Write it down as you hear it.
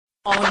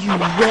Are you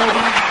ready?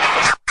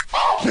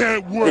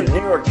 Can't wait. The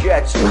New York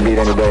Jets can beat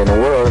anybody in the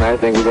world, and I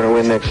think we're going to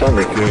win next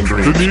Sunday.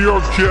 The New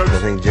York Jets. I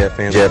think Jet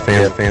fans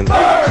Bird,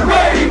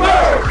 Brady,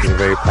 Bird. are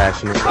very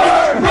passionate.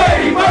 Bird,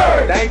 Brady,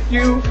 Bird. Thank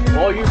you,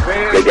 all you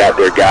fans. They got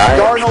their guy.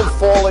 Darnold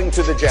falling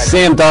to the Jets.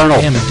 Sam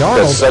Darnold.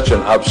 That's such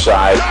an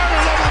upside.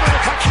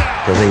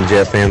 I think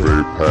Jet fans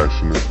Very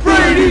passionate.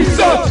 Brady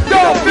sucks.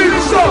 Don't be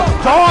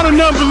sucks. To all the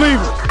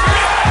non-believers.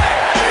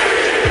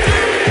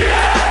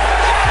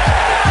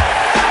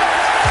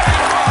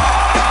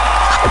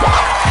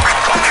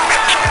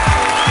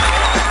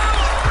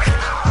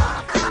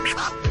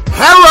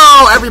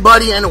 Hello,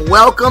 everybody, and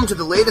welcome to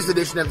the latest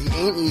edition of the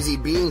Ain't Easy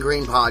Being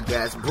Green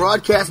podcast,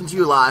 broadcasting to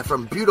you live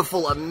from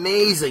beautiful,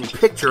 amazing,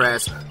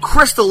 picturesque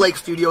Crystal Lake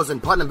Studios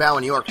in Putnam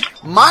Valley, New York.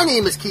 My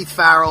name is Keith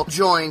Farrell,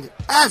 joined,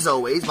 as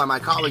always, by my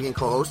colleague and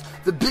co-host,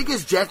 the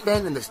biggest Jet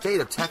fan in the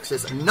state of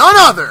Texas, none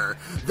other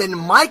than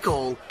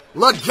Michael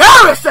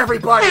Lagaris,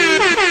 everybody!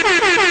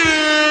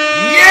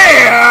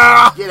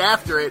 Yeah! Get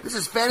after it. This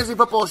is Fantasy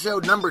Football Show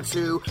number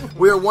 2.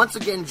 We are once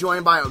again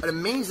joined by an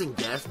amazing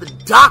guest, the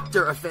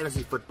doctor of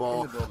fantasy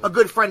football, a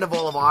good friend of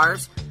all of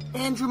ours,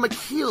 Andrew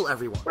McKeel,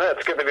 everyone. Well,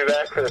 it's good to be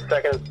back for the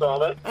second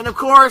installment. And of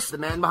course, the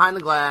man behind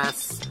the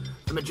glass,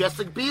 the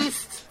majestic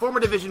beast, former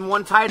Division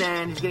I tight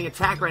end. He's getting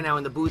attacked right now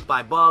in the booth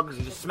by bugs.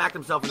 He just smacked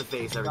himself in the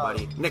face,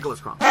 everybody.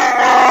 Nicholas Crump.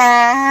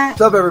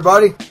 What's up,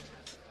 everybody?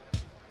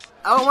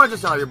 I want to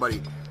just tell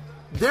everybody,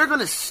 they're going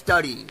to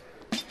study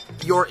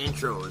your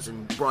intros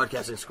in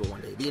broadcasting school one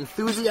day. The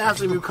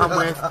enthusiasm you come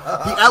with,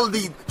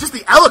 just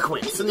the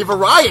eloquence and the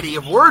variety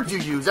of words you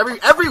use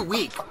every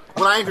week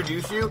when I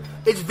introduce you,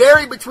 it's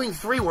varied between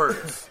 3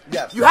 words.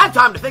 Yes. You had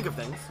time to think of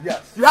things.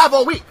 Yes. You have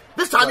all week.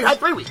 This time you had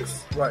 3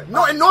 weeks. Right.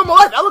 No, in normal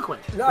life,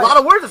 eloquent. Right. A lot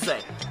of words to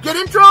say. Get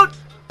introed.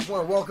 I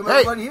want to welcome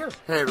everybody here.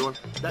 Hey, everyone.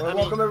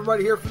 Welcome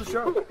everybody here for the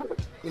show.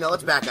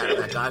 Let's back out of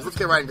that, guys. Let's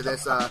get right into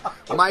this.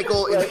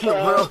 Michael, in the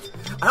world.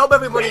 I hope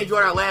everybody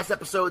enjoyed our last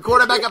episode,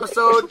 quarterback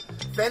episode,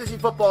 fantasy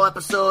football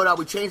episode.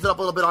 We changed it up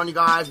a little bit on you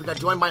guys. We got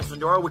joined by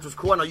Sonora, which was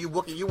cool. I know you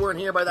weren't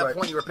here by that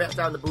point. You were passed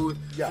out in the booth.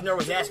 Yeah. Sonora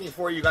was asking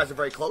for you. You guys are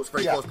very close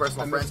personal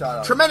friends.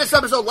 Out. Tremendous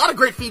episode. A lot of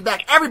great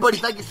feedback. Everybody,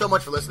 thank you so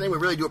much for listening. We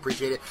really do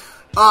appreciate it.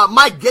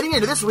 Mike, getting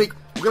into this week,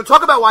 we're going to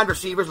talk about wide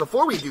receivers.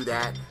 Before we do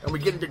that, and we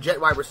get into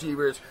Jet wide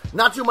receivers,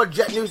 not too much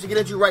Jet news to get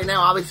into right now.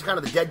 Obviously, kind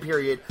of the dead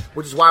period,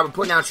 which is why we're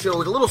putting out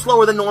shows a little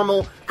slower than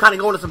normal, kind of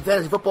going to some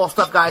fantasy football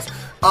stuff, guys.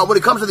 When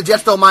it comes to the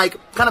Jets, though, Mike,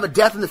 kind of a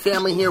death in the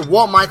family here.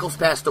 Walt Michaels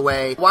passed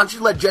away. Why don't you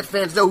let Jet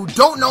fans know who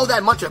don't know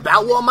that much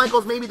about Walt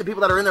Michaels, maybe the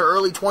people that are in their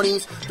early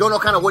 20s, don't know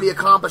kind of what he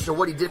accomplished or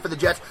what he did for the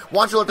Jets.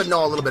 Why don't you let them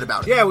know a little bit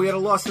about it? Yeah, we had a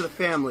loss to the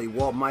family.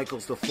 Walt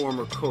Michaels, the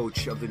former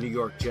coach of the New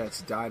York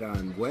Jets, died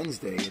on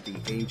Wednesday at the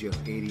age of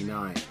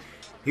 89.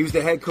 He was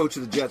the head coach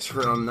of the Jets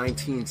from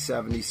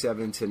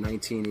 1977 to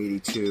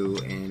 1982,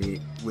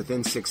 and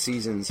within 6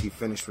 seasons, he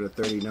finished with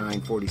a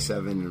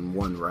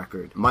 39-47-1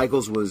 record.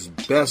 Michaels was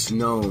best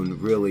known,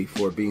 really,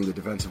 for being the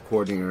defensive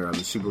coordinator on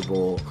the Super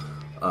Bowl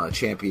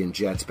champion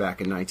Jets back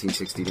in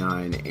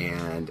 1969,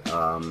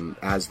 and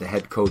as the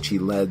head coach, he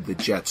led the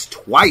Jets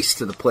twice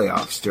to the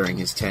playoffs during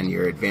his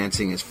tenure,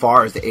 advancing as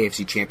far as the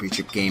AFC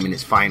Championship game in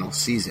his final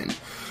season.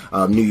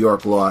 New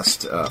York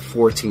lost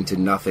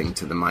 14-0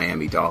 to the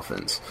Miami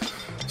Dolphins.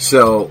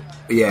 So,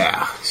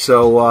 yeah.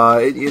 So,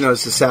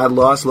 it's a sad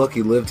loss. Look,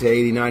 he lived to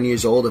 89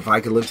 years old. If I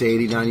could live to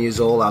 89 years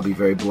old, I'll be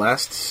very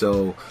blessed.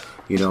 So,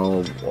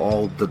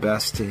 all the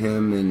best to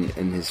him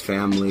and his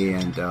family,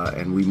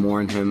 and we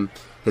mourn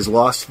his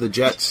loss to the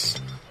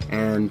Jets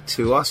and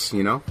to us,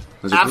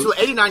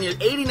 Absolutely.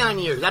 89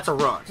 years. That's a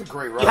run. It's a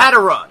great run. You had a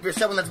run. You're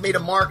someone that's made a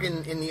mark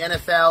in the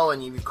NFL,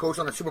 and you've coached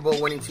on a Super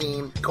Bowl winning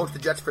team. Coached the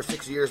Jets for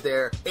 6 years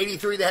there.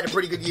 83, they had a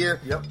pretty good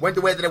year. Yep. Went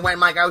the way that it went,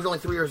 Mike. I was only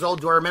 3 years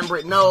old. Do I remember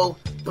it? No.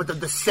 But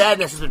the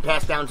sadness has been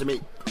passed down to me,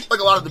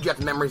 like a lot of the Jets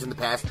memories in the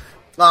past.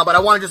 But I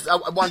want to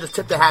just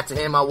tip the hat to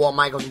him, Walt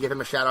Michaels, and give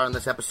him a shout out on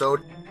this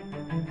episode.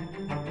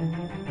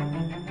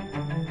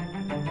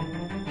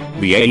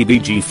 The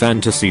ABG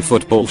Fantasy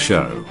Football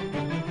Show.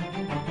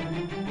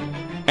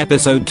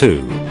 Episode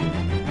 2.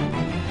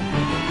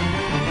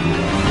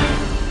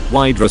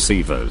 Wide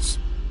receivers.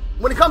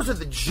 When it comes to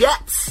the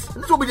Jets, and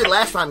this is what we did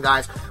last time,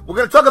 guys, we're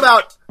going to talk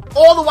about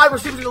all the wide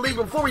receivers in the league.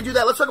 But before we do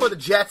that, let's talk about the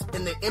Jets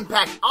and the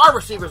impact our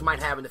receivers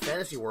might have in the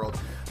fantasy world.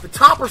 The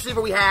top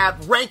receiver we have,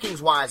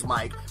 rankings-wise,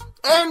 Mike,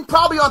 and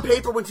probably on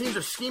paper when teams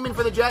are scheming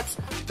for the Jets,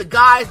 the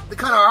kind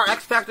of our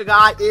X-Factor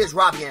guy is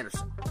Robbie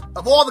Anderson.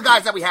 Of all the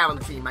guys that we have on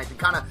the team, Mike, he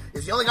kind of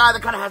is the only guy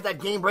that kind of has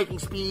that game-breaking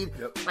speed.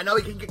 Yep. I know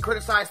he can get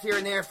criticized here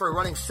and there for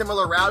running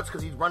similar routes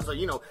because he runs,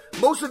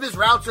 most of his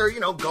routes are,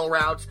 go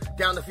routes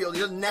down the field.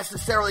 He doesn't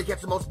necessarily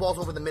catch the most balls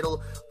over the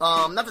middle.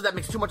 Not that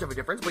makes too much of a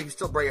difference, but he's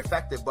still very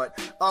effective. But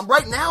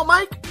right now,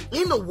 Mike,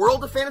 in the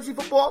world of fantasy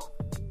football,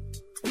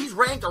 he's he's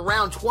ranked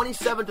around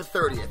 27 to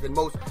 30th in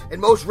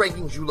most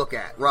rankings you look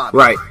at, Robbie.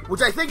 Right.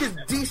 Which I think is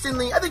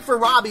decently, I think for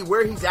Robbie,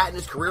 where he's at in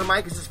his career,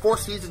 Mike, is his fourth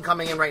season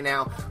coming in right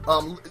now.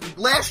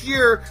 Last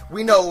year,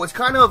 we know, was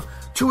kind of,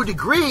 to a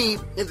degree,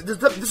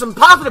 there's some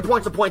positive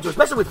points to point to,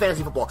 especially with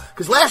fantasy football.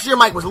 Because last year,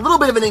 Mike, was a little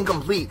bit of an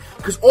incomplete,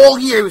 because all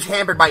year he was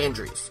hampered by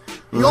injuries.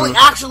 He only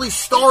actually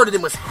started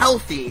and was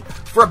healthy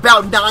for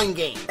about 9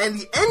 games. And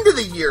the end of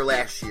the year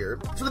last year,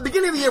 so the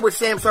beginning of the year where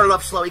Sam started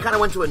off slow, he kind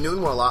of went to a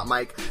noon one a lot,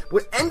 Mike.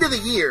 With end of the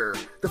year,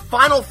 the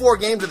final 4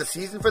 games of the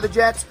season for the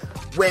Jets,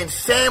 when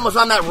Sam was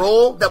on that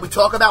roll that we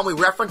talk about and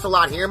we reference a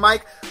lot here,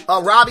 Mike,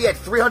 Robbie had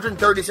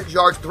 336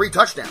 yards, 3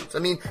 touchdowns. I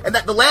mean, and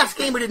that the last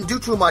game we didn't do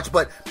too much,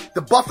 but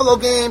the Buffalo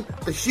game,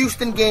 the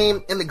Houston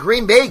game, and the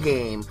Green Bay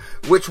game,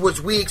 which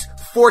was weeks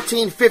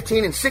 14,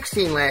 15, and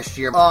 16 last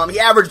year, he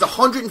averaged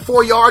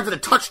 104 yards and a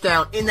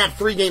touchdown in that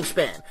 3-game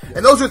span.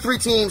 And those are 3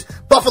 teams.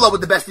 Buffalo was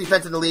the best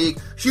defense in the league.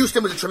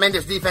 Houston was a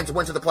tremendous defense and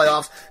went to the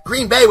playoffs.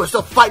 Green Bay was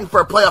still fighting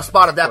for a playoff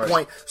spot at that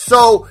point.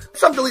 So,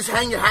 something to at least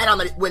hang your hat on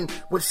that. When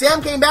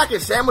Sam came back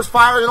and Sam was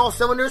firing on all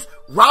cylinders,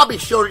 Robbie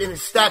showed it in his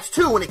stats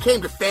too when it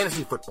came to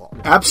fantasy football.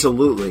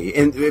 Absolutely.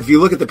 And if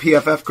you look at the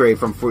PFF grade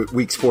from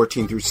weeks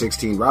 14 through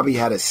 16, Robbie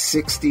had a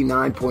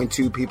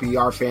 69.2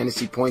 PPR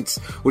fantasy points,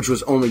 which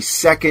was only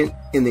second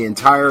in the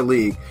entire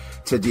league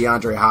to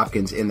DeAndre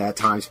Hopkins in that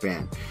time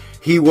span.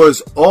 He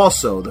was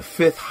also the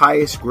 5th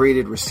highest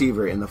graded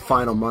receiver in the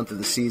final month of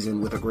the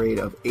season with a grade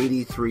of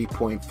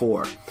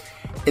 83.4.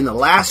 In the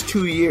last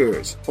 2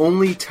 years,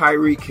 only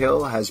Tyreek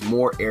Hill has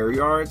more air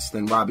yards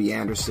than Robbie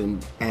Anderson.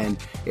 And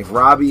if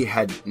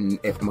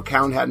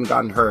McCown hadn't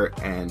gotten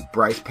hurt and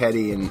Bryce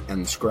Petty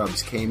and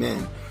Scrubs came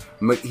in,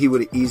 he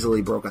would have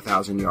easily broke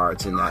 1,000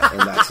 yards in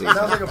that season.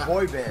 Sounds like a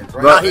boy band.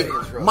 Right?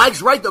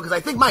 Mike's right though, because I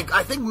think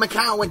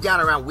McCown went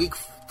down around week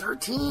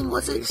 13,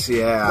 was it?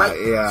 Yeah, right?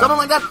 yeah. Something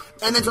like that.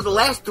 And then so the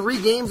last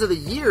 3 games of the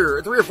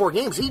year, 3 or 4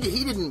 games, he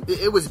didn't,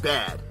 it was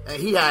bad.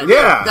 He had,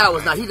 that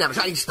was not, he didn't have a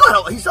shot. He still had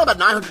about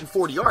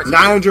 940 yards.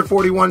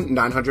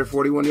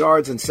 941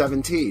 yards and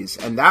 7 Ts.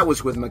 And that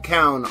was with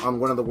McCown on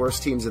one of the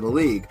worst teams in the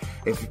league.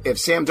 If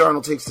Sam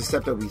Darnold takes the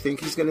step that we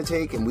think he's going to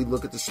take, and we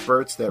look at the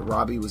spurts that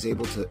Robbie was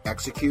able to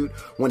execute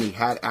when he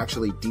had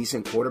actually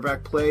decent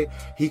quarterback play,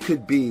 he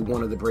could be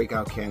one of the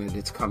breakout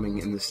candidates coming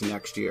in this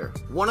next year.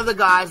 One of the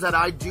guys that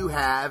I do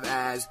have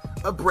as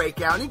a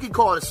breakout, and you could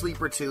call it a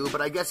sleeper too,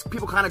 but I guess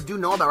people kind of do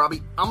know about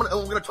Robbie. We're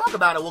going to talk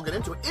about it, we'll get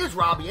into it, is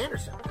Robbie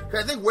Anderson.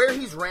 Because I think where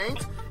he's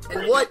ranked,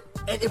 and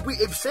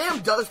if Sam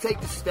does take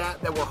the step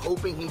that we're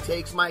hoping he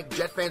takes, Mike,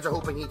 Jet fans are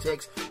hoping he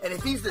takes, and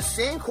if he's the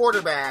same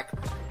quarterback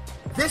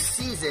this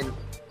season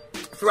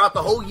throughout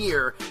the whole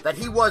year that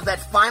he was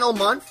that final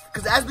month,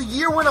 because as the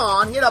year went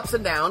on, he had ups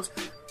and downs.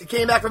 He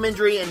came back from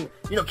injury and,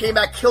 came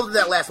back, killed it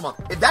that last month.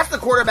 If that's the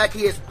quarterback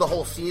he is the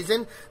whole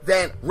season,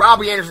 then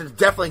Robbie Anderson is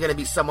definitely going to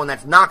be someone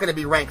that's not going to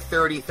be ranked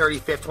 30,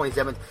 35th,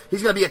 27th.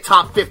 He's going to be a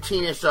top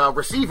 15-ish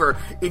receiver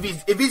if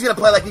he's going to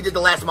play like he did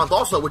the last month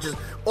also, which is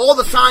all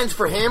the signs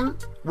for him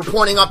were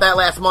pointing up that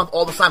last month.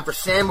 All the signs for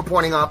Sam were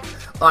pointing up.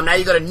 Now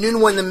you got a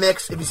Nunwa in the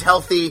mix if he's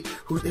healthy,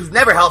 who's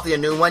never healthy, a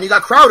Nunwa. You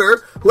got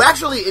Crowder, who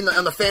actually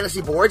on the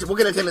fantasy boards, we'll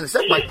get into him in a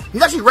second, Mike,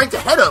 he's actually ranked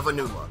ahead of a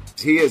Nunwa.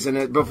 He is,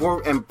 and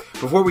before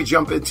we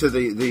jump into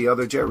the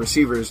other Jet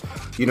receivers,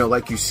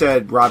 like you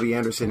said, Robbie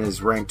Anderson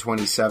is ranked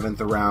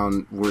 27th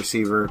around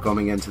receiver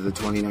going into the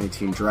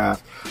 2019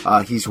 draft.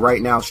 He's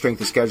right now,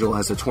 strength of schedule,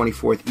 has the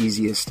 24th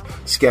easiest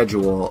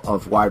schedule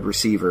of wide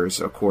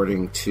receivers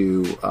according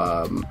to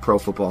Pro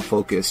Football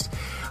Focus.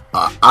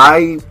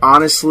 I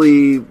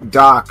honestly,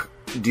 Doc,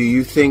 do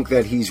you think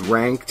that he's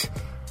ranked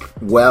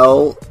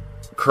well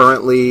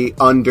currently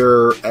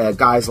under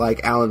guys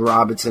like Allen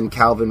Robinson,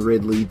 Calvin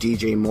Ridley,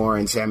 DJ Moore,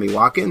 and Sammy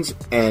Watkins,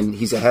 and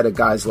he's ahead of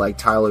guys like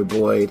Tyler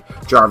Boyd,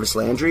 Jarvis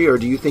Landry, or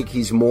do you think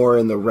he's more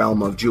in the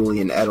realm of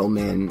Julian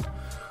Edelman,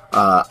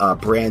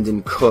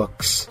 Brandon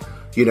Cooks,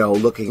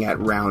 looking at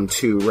round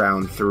 2,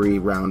 round 3,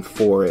 round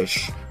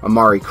 4-ish,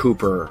 Amari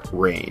Cooper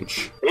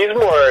range? He's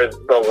more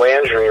the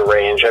Landry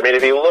range. I mean,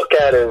 if you look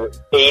at his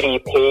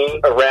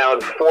ADP,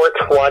 around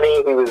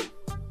 420, he was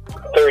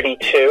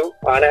 32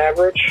 on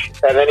average,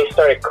 and then he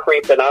started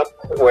creeping up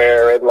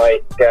where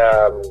they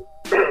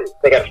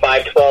got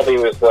 512, he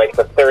was like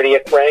the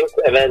 30th ranked,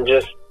 and then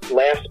just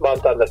last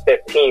month on the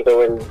 15th,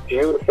 so in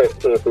June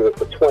 15th, he was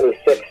the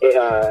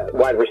 26th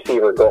wide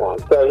receiver gone.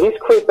 So he's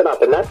creeping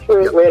up, and that's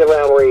right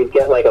around where you'd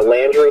get like a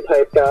Landry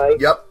type guy.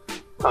 Yep.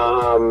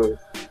 So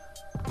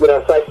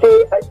I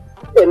see,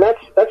 and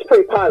that's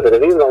pretty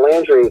positive. Even the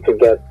Landry could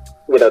get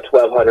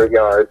 1,200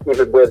 yards,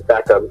 even with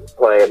Beckham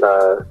playing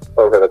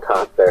over the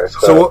top there.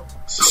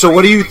 So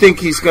what do you think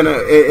he's going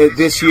to,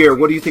 this year,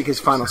 what do you think his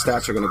final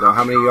stats are going to go?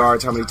 How many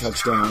yards, how many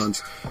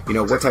touchdowns?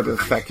 What type of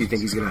effect do you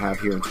think he's going to have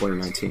here in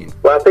 2019?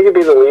 Well, I think he'd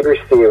be the lead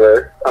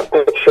receiver. I'm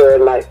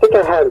picturing, I think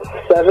I had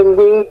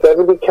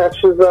 70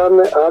 catches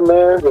on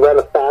there, around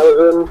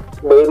 1,000,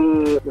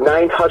 maybe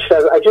 9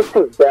 touchdowns. I just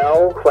see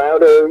Bell,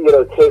 Crowder,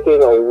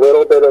 taking a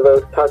little bit of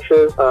those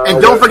touches.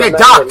 And don't forget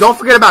Doc, don't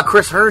forget about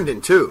Chris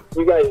Herndon, too.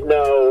 You guys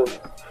know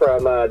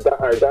from our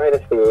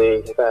Dynasty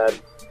League that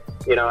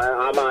You know,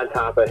 I'm on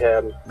top of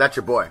him. That's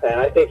your boy. And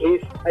I think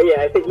he's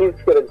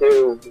going to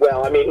do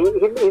well. I mean,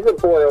 he's a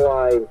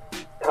borderline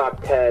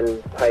top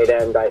 10 tight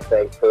end, I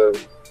think, for,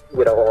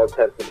 you know, all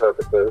intents and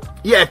purposes.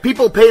 Yeah, if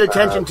people paid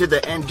attention to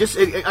the end,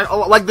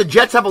 like the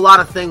Jets have a lot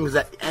of things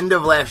that end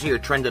of last year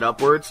trended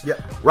upwards.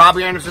 Yep.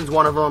 Robbie Anderson's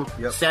one of them.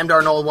 Yep. Sam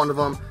Darnold, one of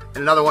them.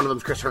 And another one of them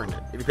is Chris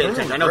Herndon, if you pay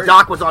attention. I know great.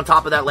 Doc was on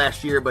top of that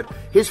last year, but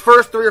his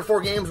first 3 or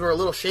 4 games were a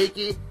little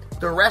shaky.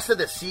 The rest of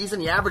the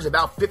season, he averaged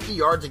about 50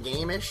 yards a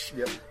game-ish.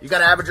 Yep. You got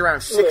to average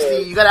around 60. Yeah.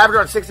 You got to average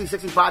around 60,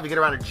 65. You get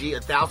around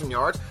 1,000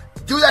 yards.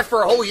 Do that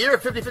for a whole year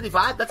at 50,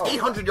 55. That's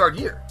 800-yard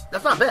year.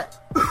 That's not bad.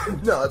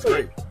 No, that's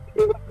great.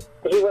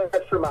 He went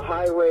from a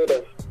high rate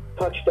of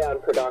touchdown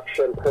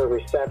production per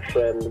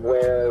reception,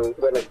 where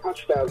when the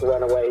touchdowns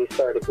went away, he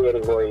started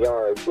gaining more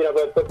yards. You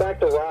know, but back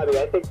to Robbie,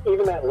 I think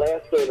even that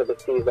last game of the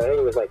season, I think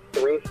it was like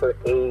 3 for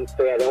 8.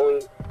 So he had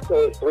only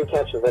 3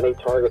 catches and 8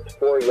 targets,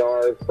 4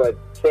 yards. But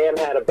Sam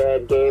had a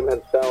bad game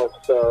himself,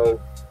 so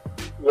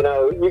you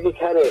know you can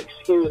kind of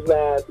excuse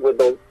that with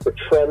the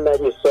trend that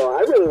you saw.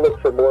 I really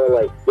look for more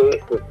like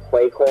Gase's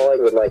play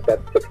calling with like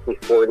that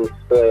 60-40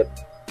 split,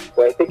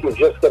 where I think you're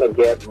just going to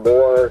get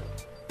more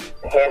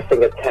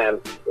passing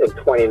attempts in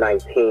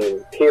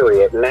 2019,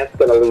 period, and that's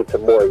going to lead to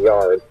more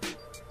yards.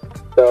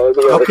 So,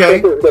 you know, the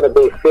trick is going to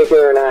be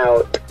figuring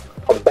out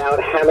about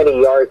how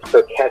many yards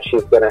per catch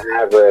he's going to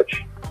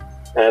average,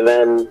 and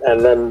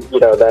then you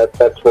know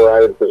that's where I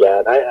would be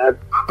at.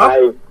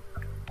 I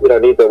you know,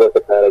 need to look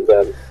at that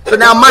again. So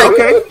now,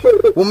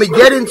 Mike, when we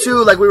get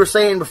into, like we were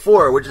saying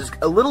before, which is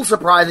a little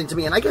surprising to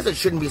me, and I guess it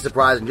shouldn't be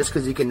surprising just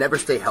because you can never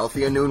stay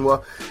healthy in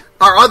Nunwa,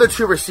 our other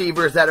 2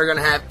 receivers that are going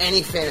to have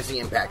any fantasy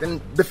impact.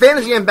 And the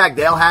fantasy impact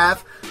they'll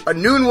have,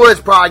 Nunwa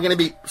is probably going to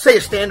be, say,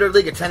 a standard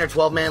league, a 10 or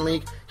 12-man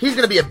league. He's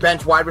going to be a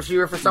bench wide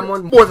receiver for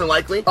someone, more than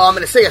likely. And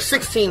to say a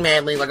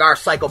 16-man league, like our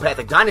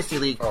psychopathic dynasty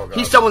league,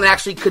 he's someone that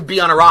actually could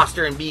be on a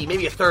roster and be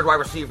maybe a 3rd wide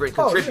receiver and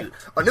contribute.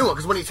 Nunwa,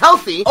 because when he's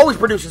healthy, always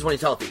produces when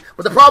he's healthy.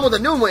 But the problem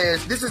with Nunwa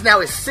is, this is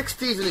now his 6th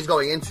season he's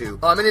going into.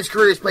 In his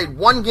career, he's played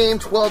 1 game,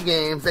 12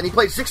 games, then he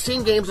played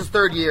 16 games his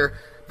 3rd year,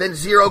 then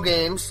 0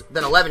 games,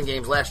 then 11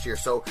 games last year.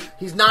 So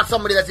he's not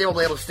somebody that's able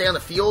to stay on the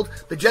field.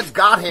 The Jets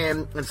got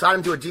him and signed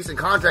him to a decent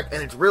contract,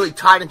 and it's really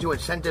tied into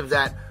incentives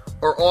that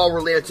are all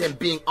related to him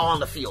being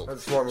on the field.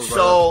 That's a smart move,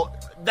 so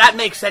that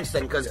makes sense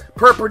then, because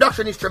per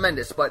production he's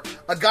tremendous. But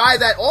a guy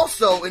that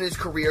also in his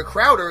career,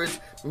 Crowder, is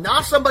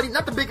not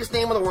the biggest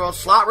name in the world,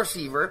 slot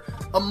receiver,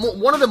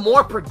 one of the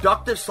more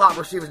productive slot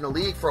receivers in the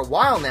league for a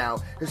while now.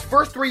 His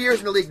first 3 years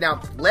in the league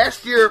now,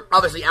 last year,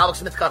 obviously Alex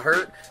Smith got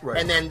hurt,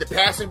 and then the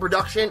passing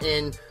production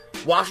in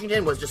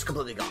Washington was just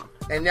completely gone.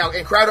 And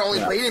Crowder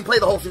he didn't play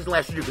the whole season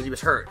last year because he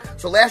was hurt.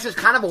 So last year's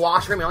kind of a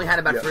wash for him. He only had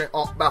about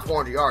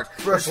 400 yards.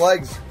 Fresh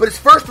legs. But his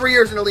first 3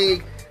 years in the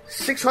league,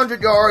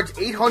 600 yards,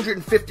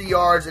 850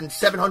 yards, and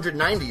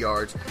 790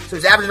 yards. So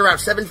he's averaging around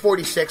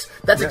 746.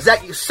 That's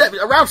exactly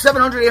around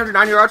 700,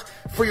 890 yards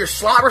for your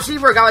slot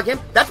receiver. A guy like him,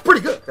 that's pretty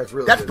good. That's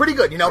good. Pretty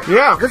good. You know,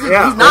 Yeah, because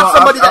yeah. he's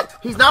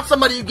not he's not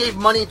somebody you gave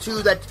money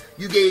to that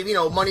you're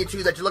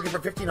looking for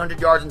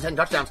 1,500 yards and 10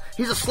 touchdowns.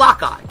 He's a slot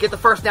guy. Get the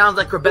first downs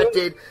like Corbett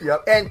did.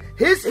 Yep. And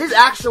his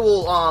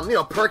actual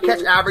per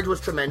catch average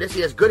was tremendous. He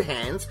has good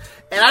hands.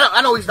 And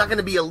I know he's not going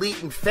to be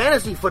elite in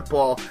fantasy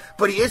football,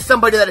 but he is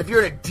somebody that if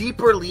you're in a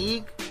deeper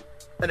league,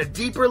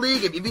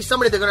 if he's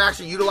somebody they're going to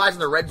actually utilize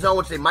in the red zone,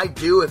 which they might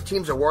do if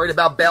teams are worried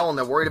about Bell and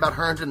they're worried about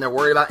Herndon and they're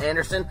worried about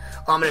Anderson.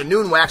 And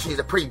Nunwa, actually, he's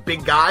a pretty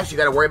big guy, so you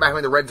got to worry about him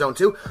in the red zone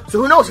too.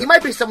 So who knows? He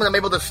might be someone that's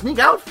able to sneak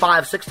out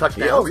 5-6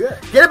 touchdowns,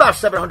 get about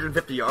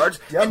 750 yards,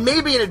 and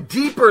maybe in a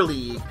deeper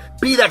league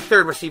be that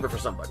 3rd receiver for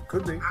somebody.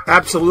 Could be.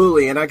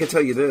 Absolutely, and I can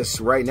tell you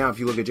this right now, if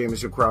you look at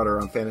Jamison Crowder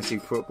on Fantasy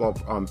Football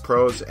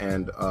Pros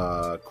and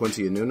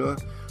Quincy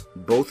Enunwa,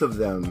 both of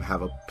them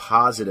have a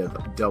positive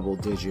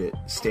double-digit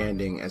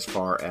standing as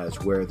far as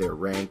where they're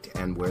ranked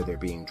and where they're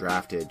being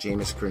drafted.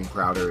 Jamison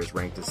Crowder is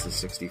ranked as the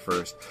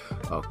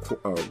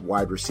 61st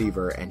wide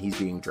receiver, and he's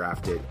being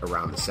drafted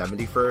around the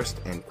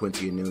 71st, and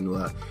Quincy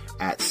Enunwa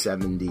at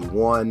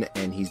 71,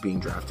 and he's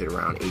being drafted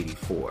around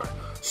 84.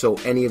 So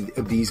any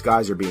of these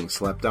guys are being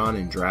slept on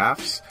in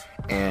drafts,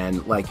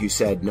 and like you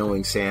said,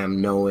 knowing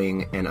Sam,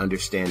 knowing and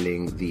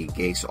understanding the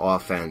Gase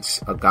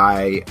offense, a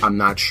guy I'm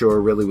not sure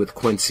really with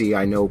Quincy.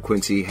 I know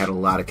Quincy had a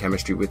lot of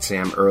chemistry with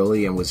Sam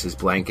early and was his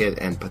blanket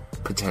and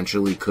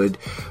potentially could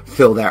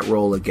fill that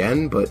role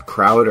again, but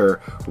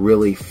Crowder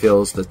really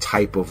fills the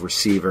type of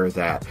receiver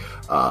that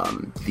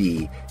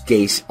the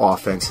Gase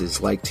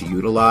offenses like to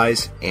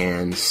utilize,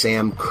 and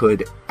Sam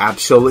could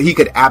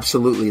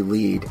absolutely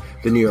lead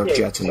the New York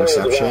Jets in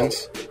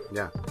receptions.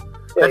 Yeah.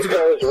 It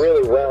goes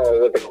really well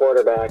with the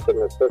quarterback in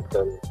the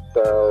system.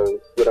 So,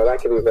 that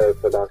can be very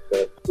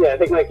productive. Yeah, I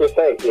think like you're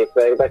saying, Keith,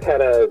 that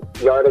kind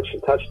of yardage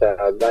and touchdown,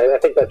 I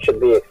think that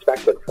should be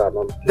expected from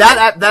him.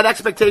 That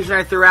expectation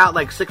I threw out,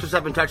 like 6 or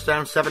 7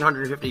 touchdowns,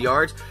 750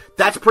 yards,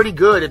 that's pretty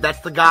good if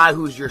that's the guy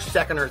who's your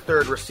 2nd or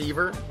 3rd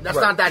receiver. That's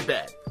not that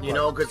bad,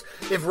 because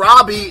if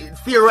Robbie,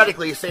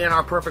 theoretically, say in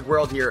our perfect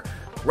world here,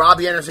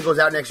 Robbie Anderson goes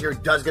out next year,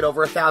 does get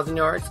over 1,000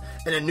 yards,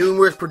 and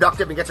Enunwa is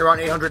productive and gets around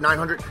 800,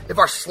 900. If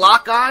our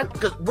slot guy,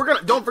 because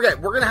don't forget,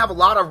 we're going to have a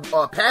lot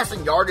of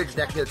passing yardage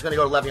next year that's going to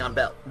go to Le'Veon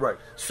Bell. Right.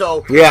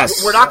 So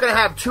Yes. we're not going to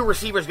have two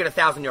receivers get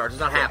 1,000 yards.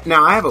 It's not happening.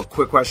 Now, I have a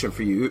quick question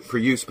for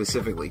you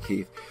specifically,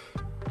 Keith.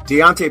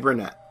 Deontay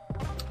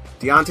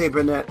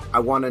Burnett, I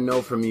want to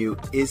know from you,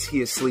 is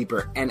he a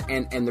sleeper? And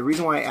the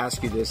reason why I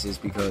ask you this is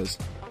because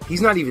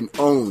he's not even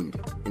owned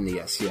in the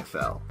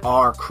SCFL,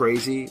 our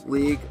crazy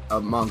league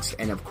amongst,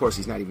 and of course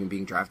he's not even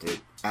being drafted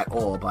at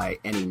all by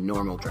any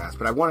normal drafts.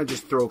 But I want to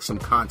just throw some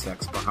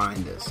context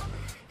behind this.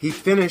 He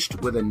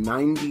finished with a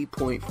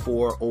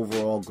 90.4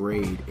 overall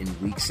grade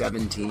in Week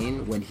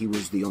 17 when he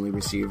was the only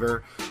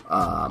receiver,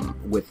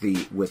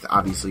 with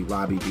obviously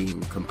Robbie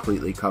being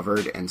completely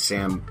covered and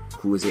Sam,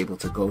 who was able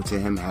to go to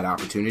him, had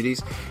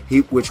opportunities.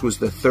 Which was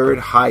the third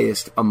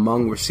highest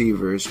among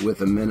receivers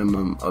with a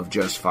minimum of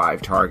just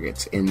 5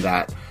 targets in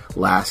that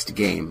last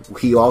game.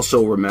 We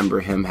also remember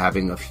him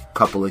having a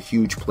couple of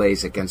huge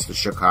plays against the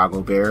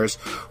Chicago Bears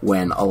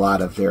when a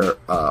lot of their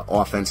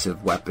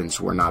offensive weapons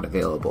were not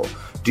available.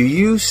 Do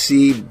you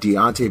see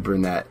Deontay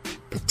Burnett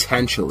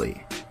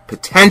potentially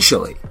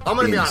I'm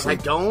going to be honest, I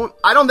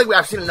don't think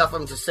I've seen enough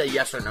of him to say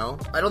yes or no.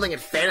 I don't think in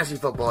fantasy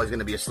football he's going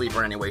to be a sleeper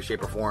in any way,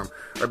 shape, or form,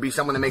 or be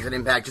someone that makes an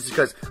impact just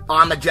because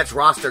on the Jets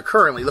roster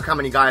currently, look how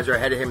many guys are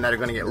ahead of him that are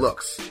going to get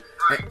looks.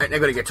 And they're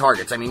going to get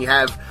targets. I mean, you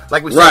have,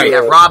 like we said, we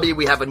have Robbie,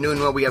 we have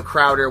Enunwa, we have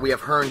Crowder, we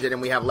have Herndon,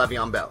 and we have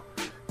Le'Veon Bell.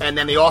 And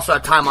then they also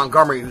have Ty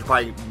Montgomery, who's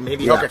probably,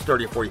 he'll get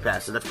 30 or 40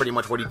 passes. That's pretty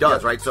much what he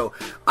does, right? So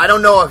I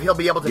don't know if he'll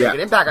be able to make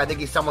an impact. I think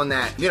he's someone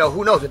that,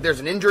 who knows, if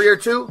there's an injury or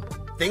two,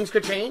 things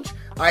could change.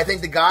 I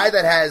think the guy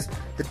that has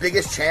the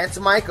biggest chance,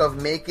 Mike,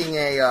 of making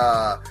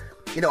a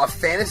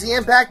fantasy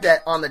impact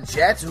that on the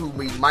Jets, who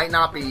we might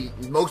not be,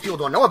 most people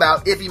don't know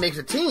about, if he makes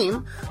a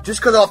team,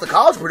 just because off the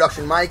college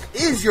production, Mike,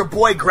 is your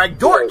boy Greg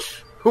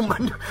Dortch. And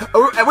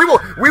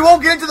we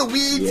won't get into the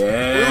weeds.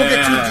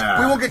 Yeah.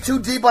 We won't get too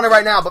deep on it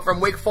right now. But from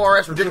Wake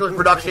Forest, ridiculous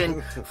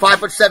production,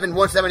 5'7",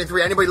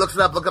 173. Anybody look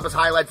up his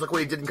highlights, look what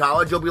he did in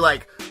college. You'll be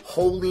like,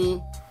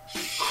 holy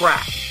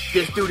crap,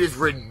 this dude is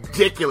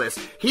ridiculous.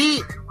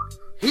 He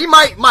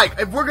might, Mike.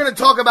 If we're gonna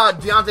talk about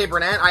Deontay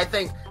Burnett, I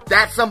think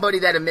that's somebody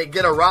that'd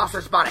get a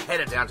roster spot ahead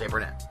of Deontay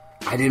Burnett.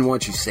 I didn't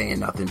want you saying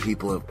nothing.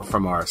 People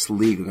from our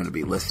league are going to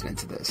be listening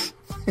to this.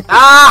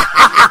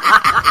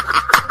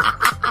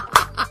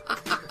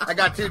 I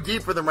got too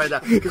deep for them right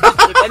now.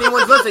 If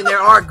anyone's listening, they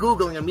are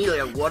Googling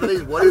immediately. Like,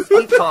 what is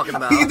he talking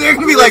about? They're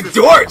going to be like,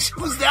 Dortch,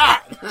 who's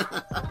that?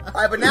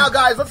 All right, but now,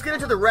 guys, let's get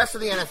into the rest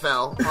of the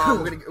NFL.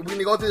 We're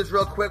gonna go through this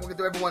real quick. We'll get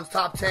through everyone's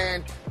top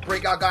 10,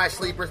 breakout guys,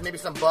 sleepers, maybe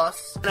some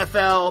busts.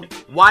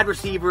 NFL, wide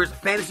receivers,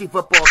 fantasy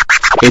football.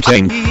 It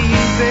ain't.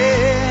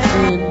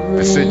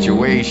 The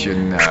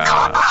situation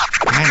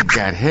kind of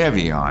got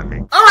heavy on me.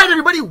 All right,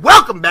 everybody,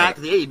 welcome back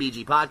to the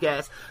ABG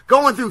podcast.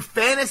 Going through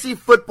fantasy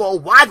football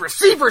wide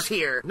receivers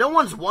here. No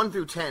one's 1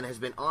 through 10 has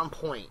been on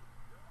point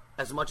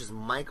as much as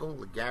Michael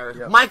Legaris.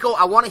 Yep. Michael,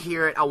 I want to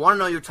hear it. I want to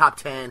know your top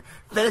 10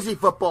 fantasy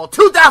football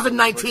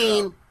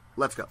 2019.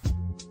 Let's go.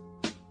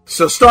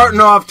 So starting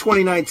off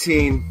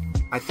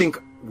 2019, I think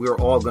we're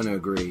all going to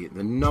agree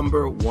the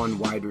number one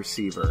wide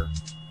receiver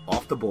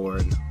off the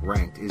board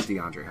ranked is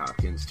DeAndre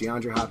Hopkins.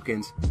 DeAndre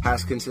Hopkins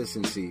has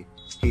consistency.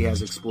 He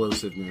has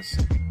explosiveness.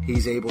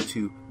 He's able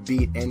to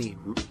beat any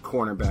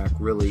cornerback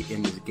really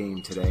in the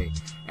game today,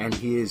 and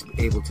he is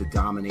able to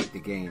dominate the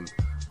game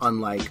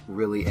unlike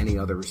really any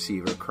other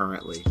receiver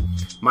currently.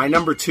 My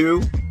number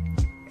 2,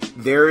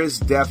 there is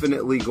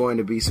definitely going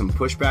to be some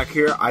pushback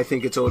here. I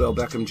think it's Odell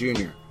Beckham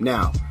Jr.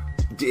 Now,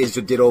 did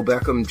Odell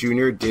Beckham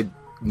Jr. did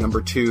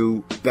number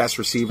 2 best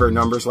receiver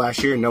numbers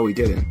last year? No, he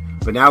didn't.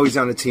 But now he's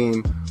on a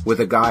team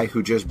with a guy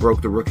who just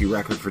broke the rookie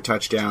record for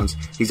touchdowns.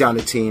 He's on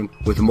a team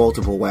with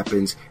multiple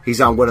weapons. He's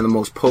on one of the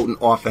most potent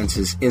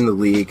offenses in the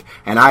league.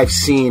 And I've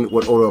seen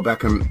what Odell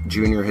Beckham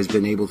Jr. has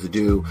been able to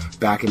do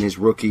back in his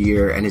rookie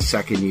year and his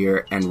second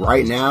year. And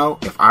right now,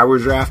 if I were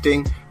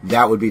drafting,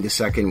 that would be the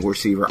second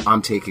receiver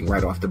I'm taking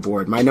right off the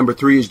board. My number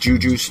 3 is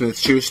Juju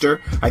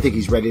Smith-Schuster. I think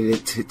he's ready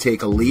to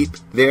take a leap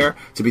there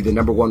to be the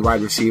number 1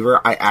 wide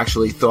receiver. I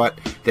actually thought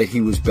that he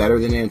was better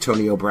than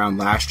Antonio Brown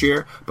last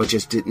year, but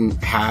just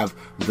didn't have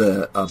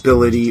the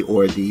ability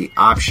or the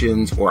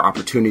options or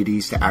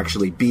opportunities to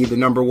actually be the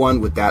number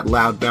 1 with that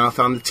loud mouth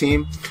on the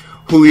team.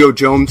 Julio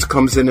Jones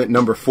comes in at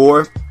number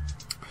 4.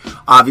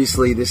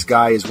 Obviously, this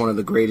guy is one of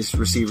the greatest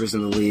receivers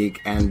in the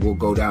league and will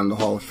go down the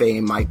Hall of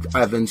Fame. Mike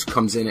Evans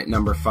comes in at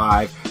number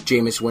 5.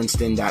 Jameis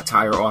Winston, that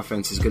entire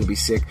offense is going to be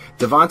sick.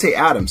 Devontae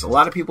Adams, a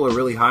lot of people are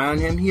really high on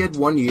him. He had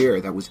 1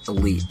 year that was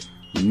elite.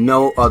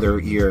 No other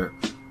year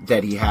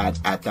that he had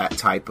at that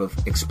type of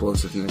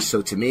explosiveness.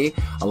 So to me,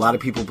 a lot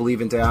of people believe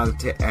in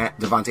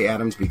Devontae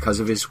Adams because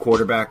of his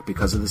quarterback,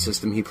 because of the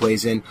system he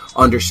plays in.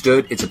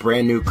 Understood, it's a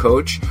brand new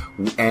coach,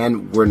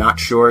 and we're not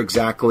sure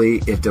exactly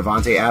if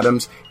Devontae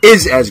Adams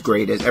is as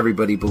great as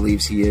everybody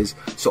believes he is.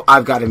 So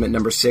I've got him at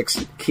number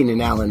 6,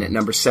 Keenan Allen at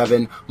number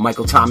 7,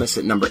 Michael Thomas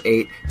at number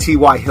 8,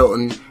 T.Y.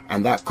 Hilton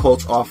And that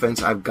Colts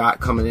offense I've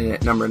got coming in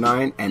at number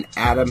 9, and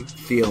Adam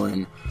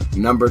Thielen,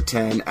 number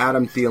 10.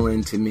 Adam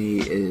Thielen, to me,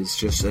 is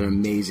just an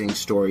amazing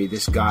story.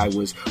 This guy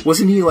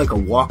wasn't he like a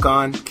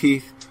walk-on,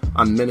 Keith,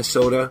 on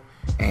Minnesota?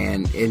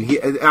 And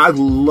I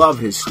love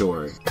his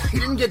story. He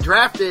didn't get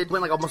drafted,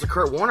 went like almost a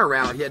Kurt Warner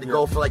route. He had to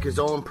go for like his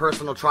own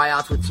personal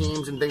tryouts with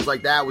teams and things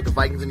like that with the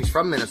Vikings, and he's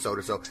from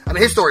Minnesota. So, I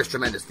mean, his story is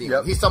tremendous, Steve.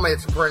 Yep. He's somebody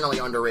that's perennially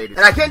underrated.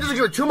 And I can't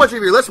disagree with too much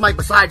of your list, Mike,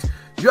 besides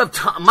you have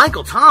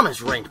Michael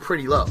Thomas ranked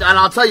pretty low. And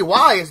I'll tell you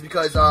why is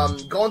because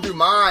going through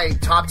my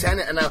top 10,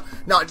 and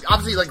now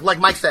obviously, like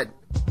Mike said,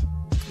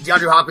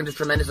 DeAndre Hopkins is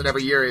tremendous at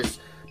every year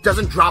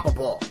doesn't drop a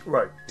ball.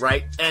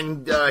 Right?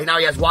 And now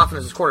he has Watson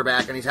as his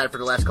quarterback, and he's had it for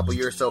the last couple of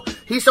years. So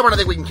he's someone I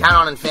think we can count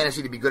on in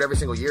fantasy to be good every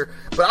single year.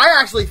 But I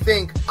actually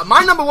think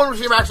my number one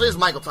receiver actually is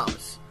Michael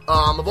Thomas.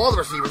 Of all the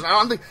receivers, I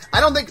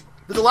don't think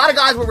there's a lot of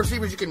guys with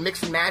receivers you can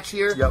mix and match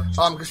here.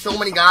 Because so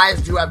many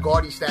guys do have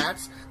gaudy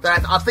stats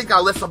that I think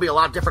our list will be a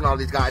lot different on all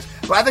these guys.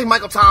 But I think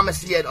Michael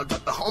Thomas, he had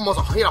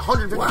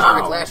 150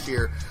 targets last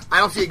year. I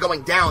don't see it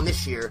going down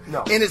this year.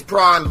 No. In his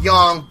prime,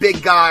 young,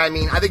 big guy. I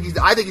mean, I think he's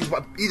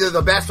either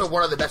the best or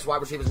one of the best wide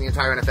receivers in the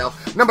entire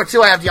NFL. Number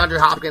 2, I have DeAndre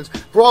Hopkins.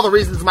 For all the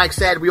reasons Mike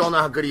said, we all know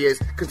how good he is.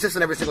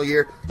 Consistent every single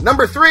year.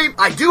 Number 3,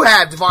 I do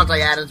have Devontae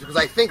Adams because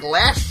I think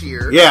last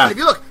year, if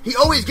you look, he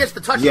always gets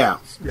the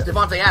touchdowns.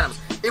 Devontae Adams.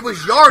 It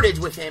was yardage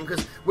with him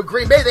because with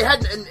Green Bay, they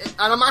had, and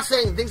I'm not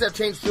saying things have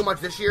changed too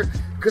much this year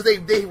because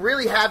they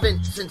really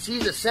haven't, since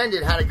he's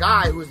ascended, had a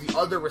guy who's the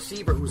other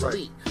receiver who's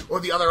elite or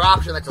the other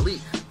option that's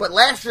elite. But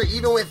last year,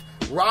 even with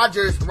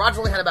Rodgers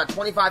only had about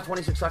 25,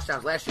 26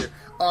 touchdowns last year.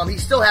 He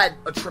still had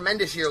a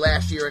tremendous year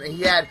last year, and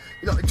he had,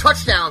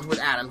 touchdowns with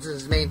Adams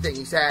is his main thing.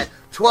 He's had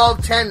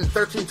 12, 10,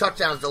 13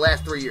 touchdowns the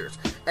last 3 years.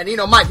 And,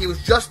 Mike, he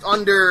was just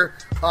under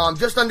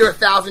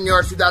 1,000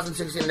 yards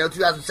 2016.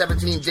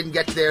 2017 didn't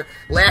get there.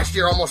 Last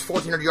year, almost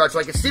 1,400 yards. So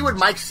I can see what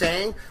Mike's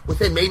saying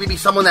with him maybe be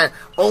someone that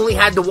only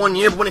had the 1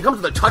 year. But when it comes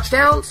to the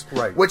touchdowns,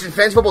 which in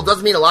fantasy football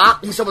doesn't mean a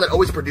lot, he's someone that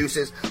always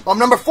produces.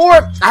 Number 4,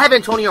 I have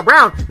Antonio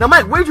Brown. Now,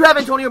 Mike, where did you have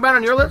Antonio Brown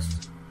on your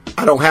list?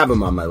 I don't have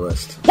him on my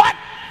list. What?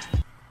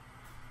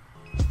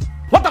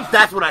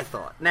 That's what I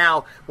thought.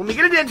 Now, when we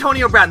get into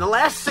Antonio Brown, the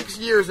last 6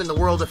 years in the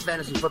world of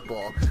fantasy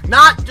football,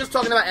 not just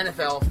talking about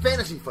NFL,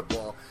 fantasy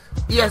football,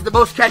 he has the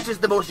most catches,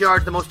 the most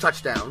yards, the most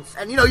touchdowns.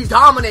 And, he's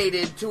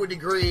dominated to a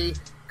degree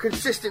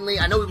consistently.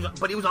 I know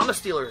but he was on the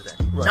Steelers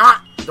then,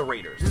 not the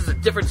Raiders. This is a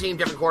different team,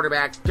 different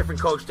quarterback,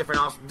 different coach, different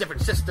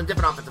system,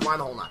 different offensive line,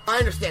 the whole nine. I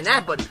understand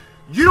that, but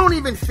you don't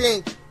even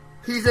think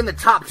he's in the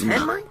top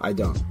 10, Mike? I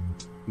don't.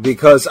 And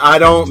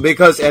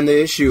the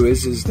issue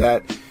is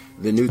that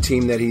the new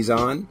team that he's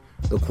on,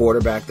 the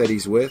quarterback that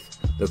he's with,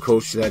 the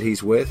coach that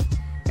he's with,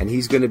 and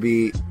he's going to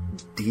be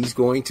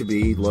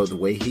the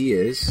way he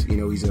is.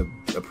 He's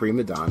a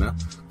prima donna,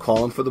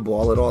 calling for the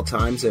ball at all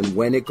times, and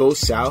when it goes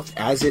south,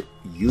 as it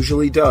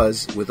usually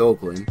does with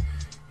Oakland,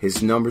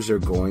 his numbers are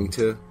going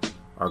to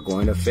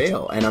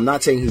fail. And I'm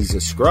not saying he's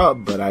a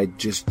scrub, but I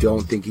just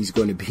don't think he's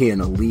going to be an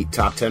elite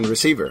top 10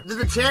 receiver.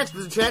 There's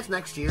a chance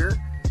next year,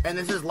 and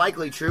this is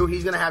likely true,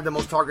 he's going to have the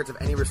most targets of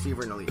any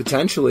receiver in the league.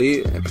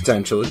 Potentially.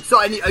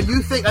 So, and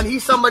you think, and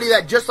he's somebody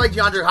that, just like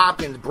DeAndre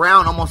Hopkins,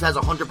 Brown almost has a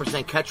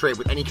 100% catch rate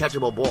with any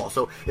catchable ball.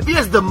 So, if he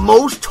has the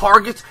most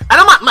targets, and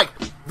I'm not, Mike,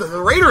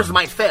 the Raiders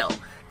might fail,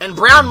 and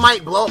Brown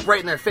might blow up right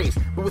in their face,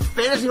 but with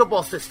fantasy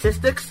football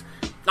statistics,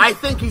 I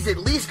think he's at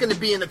least going to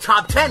be in the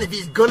top 10 if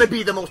he's going to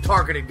be the most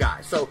targeted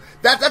guy. So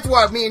that's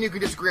where me and you can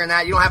disagree on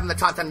that. You don't have him in the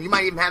top 10. You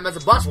might even have him as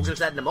a bust. We'll get to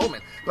that in a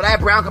moment. But I have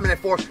Brown coming in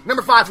at 4.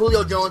 Number 5,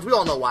 Julio Jones. We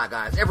all know why,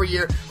 guys. Every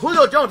year,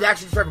 Julio Jones,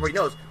 actually, so everybody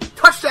knows,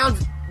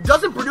 touchdowns,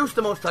 doesn't produce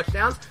the most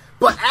touchdowns,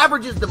 but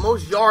averages the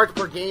most yards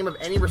per game of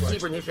any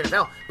receiver in the history of the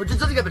NFL, but just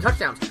doesn't get the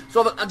touchdowns.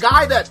 So a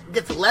guy that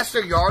gets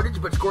lesser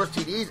yardage but scores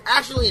TDs,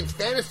 actually in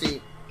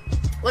fantasy,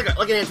 like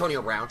an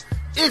Antonio Brown,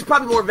 is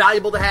probably more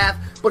valuable to have.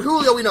 But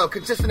Julio, we know,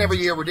 consistent every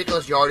year,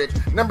 ridiculous yardage.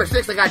 Number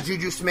 6, I got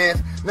Juju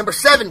Smith. Number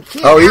 7,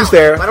 Keenan Allen. He's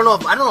there. I don't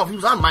know if he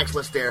was on Mike's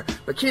list there,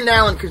 but Keenan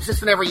Allen,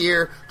 consistent every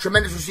year,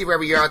 tremendous receiver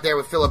every year out there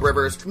with Phillip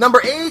Rivers.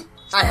 Number 8,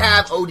 I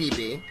have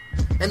ODB.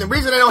 And the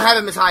reason I don't have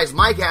him as high as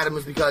Mike had him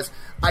is because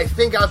I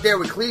think out there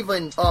with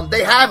Cleveland,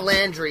 they have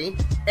Landry,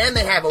 and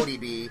they have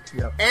ODB,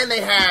 and they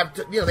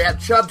have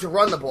Chubb to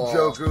run the ball.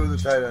 Njoku, the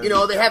tight end.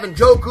 They have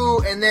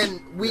Njoku, and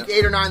then week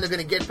 8 or 9, they're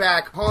going to get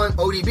back Hunt.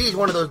 ODB is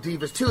one of those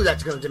divas, too,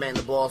 that's going to demand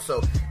the ball.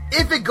 So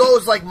if it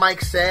goes like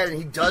Mike said, and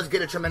he does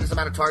get a tremendous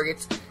amount of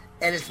targets,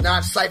 and it's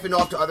not siphoned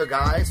off to other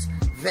guys,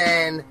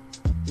 then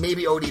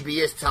maybe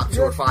ODB is top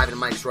 2 or 5, and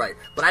Mike's right.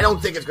 But I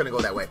don't think it's going to go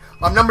that way.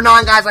 Number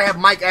 9, guys, I have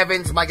Mike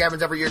Evans. Mike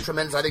Evans every year,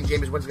 tremendous. I think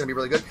Jameis Winston's going to be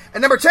really good.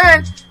 And number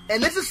 10,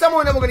 and this is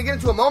someone that we're going to get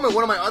into in a moment,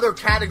 one of my other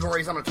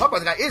categories I'm going to talk about,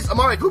 the guy is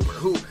Amari Cooper,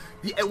 who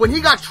when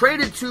he got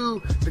traded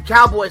to the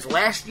Cowboys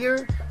last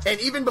year, and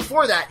even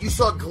before that, you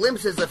saw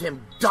glimpses of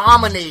him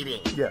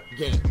dominating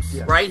games.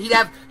 Yeah. Right? He'd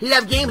have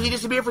games. He'd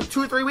just be here for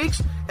 2 or 3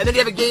 weeks, and then he'd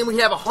have a game where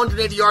he'd have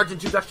 180 yards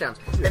and 2 touchdowns,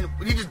 and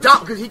he just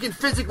because he can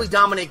physically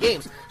dominate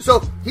games.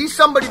 So he's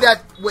somebody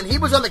that when he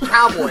was on the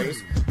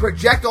Cowboys,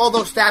 project all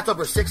those stats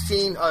over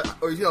 16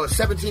 or a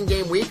 17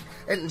 game week,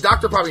 and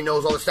Doctor probably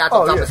knows all the stats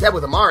off the top of his head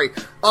with Amari.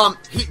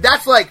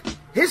 That's like.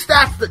 His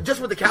stats, just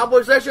with the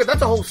Cowboys last year,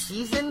 that's a whole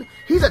season.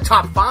 He's a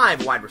top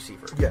 5 wide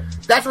receiver. Yeah.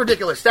 That's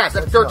ridiculous stats.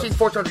 That's 13,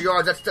 1,400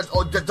 yards. That's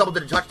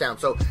double-digit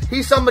touchdowns. So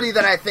he's somebody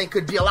that I think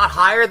could be a lot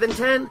higher than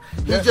 10.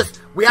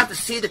 We have to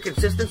see the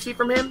consistency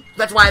from him.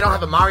 That's why I don't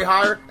have Amari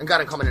higher and got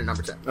him coming in at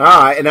number 10.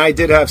 And I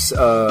did have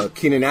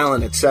Keenan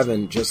Allen at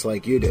 7, just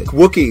like you did.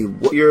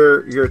 Wookie,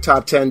 your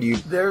top 10, do you...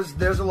 There's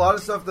a lot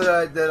of stuff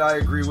that I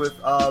agree with.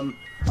 I'm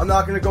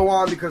not going to go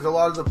on because a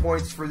lot of the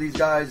points for these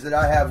guys that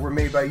I have were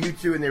made by you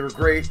two, and they were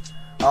great.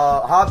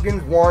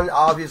 Hopkins, 1,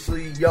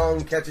 obviously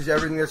young, catches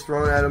everything that's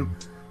thrown at him.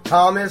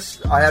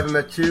 Thomas, I have him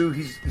at 2.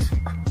 He's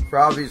for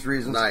obvious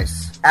reasons.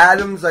 Nice.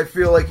 Adams, I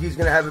feel like he's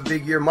going to have a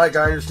big year. Mike,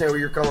 I understand where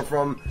you're coming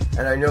from,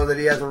 and I know that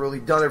he hasn't really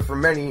done it for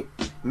many,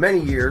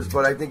 many years,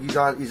 but I think he's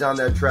on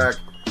that track.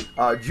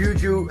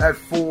 Juju at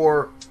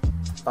 4.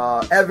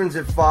 Evans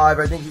at 5.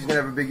 I think he's going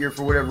to have a big year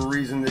for whatever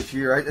reason this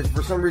year.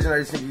 For some reason, I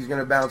just think he's going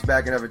to bounce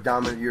back and have a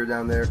dominant year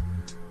down there.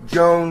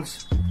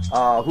 Jones,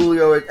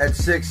 Julio at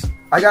 6.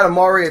 I got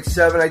Amari at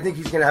 7. I think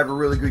he's going to have a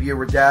really good year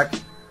with Dak,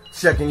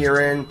 second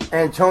year in.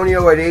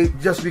 Antonio at 8,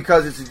 just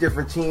because it's a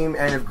different team,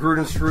 and if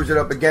Gruden screws it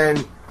up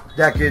again,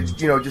 that could,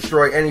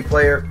 destroy any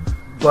player.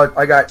 But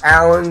I got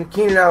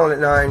Keenan Allen at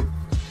 9,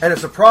 and a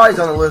surprise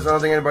on the list. I don't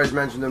think anybody's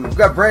mentioned him. We've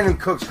got Brandon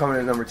Cooks coming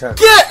in at number 10.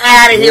 Get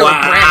out of here with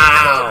Brandon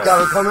Cooks.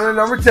 Got him coming in at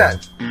number 10.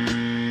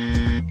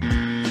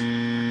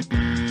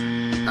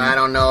 I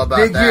don't know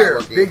about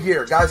that. Big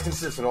year. Guy's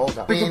consistent all the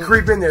time. We can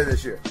creep in there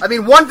this year. I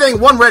mean, one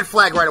red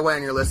flag right away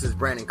on your list is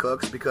Brandon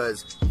Cooks,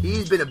 because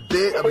he's been a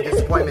bit of a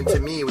disappointment to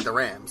me with the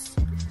Rams.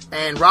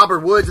 And Robert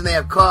Woods, and they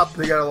have Kupp.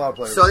 They got a lot of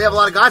players. So they have a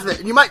lot of guys there.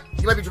 And you might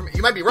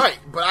be right,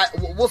 but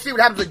we'll see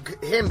what happens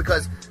with him,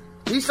 because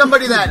he's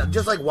somebody that,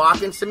 just like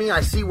Watkins to me, I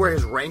see where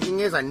his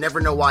ranking is. I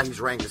never know why he's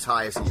ranked as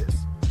high as he is.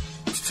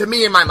 To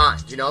me, in my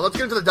mind, Let's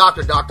get into the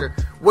doctor. Doctor,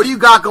 what do you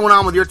got going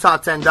on with your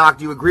top 10, Doc?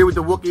 Do you agree with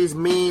the Wookiees?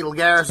 Me,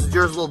 Lagaris, is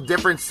yours a little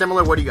different,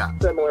 similar? What do you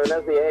got? Similar, and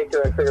as the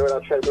anchor, I figure what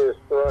I'll try to do is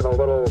throw in a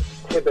little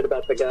tidbit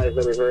about the guys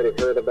that we've already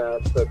heard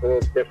about, so it's a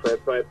little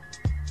different, but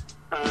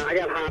I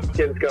got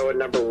Hopkins going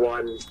number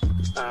 1.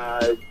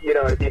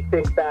 If you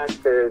think back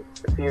to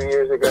a few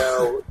years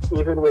ago,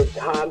 even with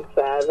Tom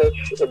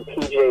Savage and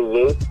T.J.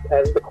 Yates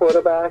as the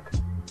quarterback,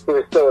 he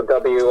was still a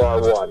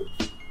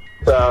WR1.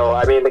 So,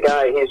 I mean, the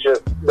guy, he's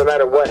just, no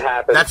matter what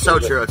happens. That's so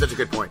true. That's such a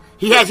good point.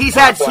 He's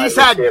had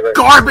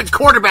garbage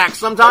quarterbacks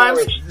sometimes,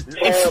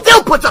 and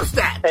still puts up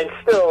stats. And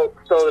still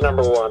the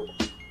number 1.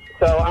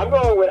 So I'm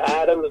going with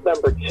Adams,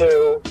 number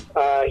 2.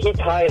 He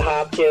tied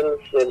Hopkins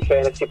in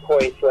fantasy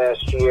points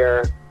last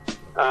year.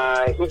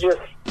 He just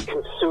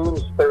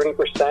consumes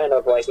 30%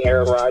 of,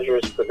 Aaron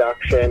Rodgers'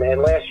 production.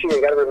 And last year,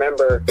 you got to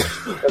remember,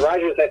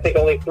 Rodgers, I think,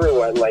 only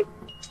threw,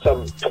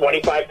 some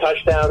 25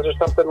 touchdowns or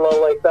something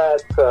low like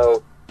that.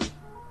 So,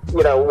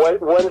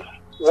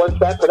 once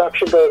that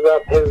production goes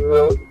up, his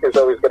is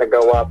always going to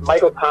go up.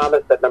 Michael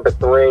Thomas at number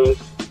 3.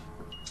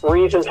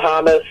 Reese and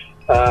Thomas,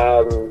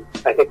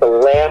 I think the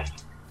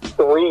last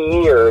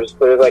 3 years,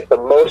 they're the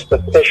most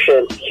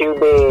efficient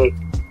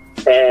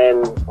QB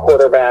and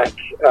quarterback,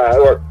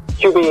 or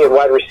QB and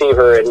wide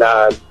receiver,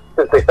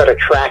 since they started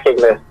tracking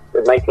this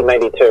in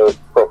 1992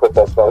 Pro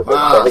Football Focus.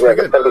 I think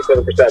a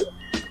 77%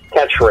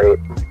 catch rate.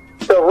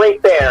 So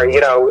right there,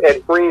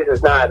 and Breeze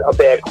is not a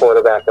bad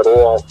quarterback at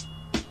all.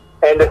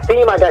 And the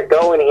theme I got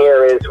going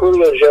here is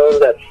Julio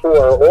Jones at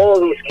 4. All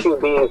of these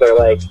QBs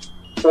are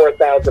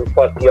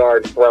 4,000-plus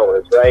yard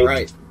throwers, right?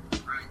 Right.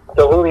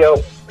 So Julio,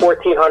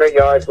 1,400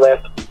 yards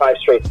last 5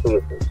 straight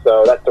seasons.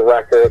 So that's the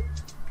record.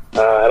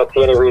 I don't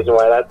see any reason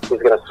why he's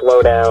going to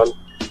slow down.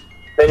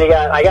 Then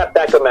I got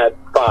Beckham at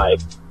 5.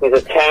 He's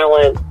a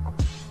talent.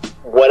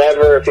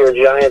 Whatever, if you're a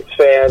Giants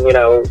fan,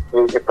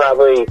 you're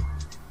probably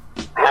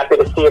happy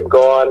to see him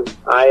gone.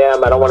 I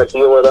am. I don't want to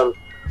deal with him.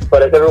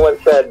 But as everyone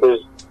said,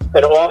 there's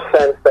an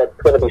offense that's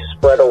going to be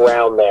spread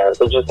around there.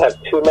 They just have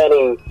too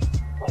many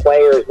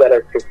players that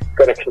are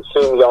going to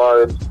consume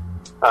yards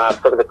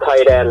from the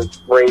tight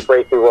end right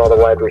through all the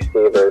wide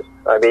receivers.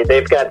 I mean,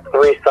 they've got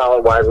 3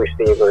 solid wide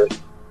receivers.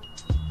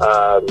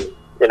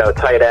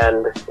 Tight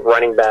end,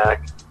 running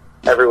back.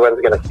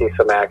 Everyone's going to see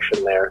some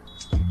action there.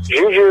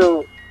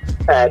 Juju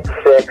at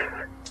 6.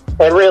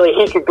 And really,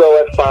 he could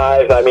go at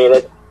 5. I mean,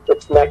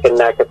 it's neck and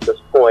neck at this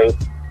point.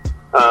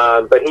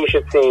 But he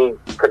should see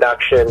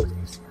production.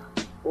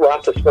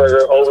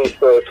 Roethlisberger always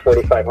throws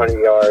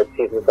 4,500 yards.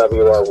 He's the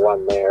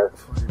WR1 there.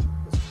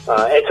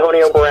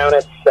 Antonio Brown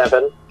at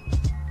 7.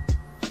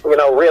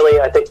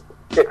 Really, I think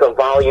it's a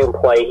volume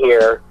play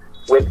here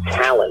with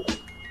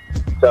talent.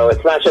 So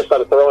it's not just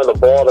I'm throwing the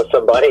ball to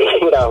somebody,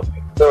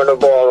 throwing the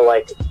ball to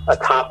a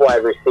top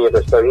wide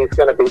receiver, so he's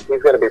going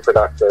to be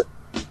productive.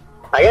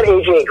 I got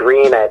AJ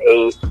Green at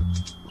 8.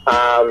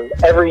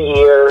 Every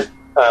year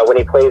when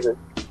he plays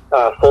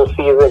full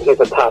season, he's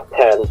a top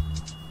 10.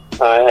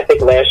 I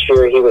think last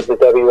year he was the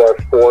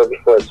WR4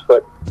 before his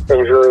foot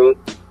injury.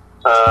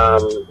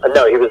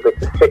 No, he was like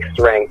the 6th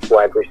ranked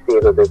wide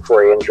receiver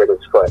before he injured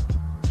his foot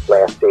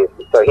last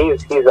season. So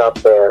he's up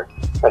there.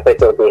 I think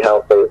he'll be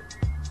healthy.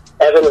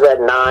 Evans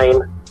at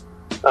 9.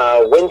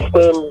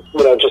 Winston,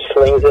 just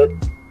slings it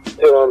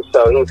to him,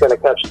 so he's going to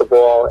catch the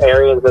ball.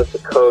 Arians as the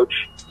coach.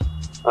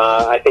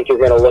 I think you're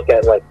going to look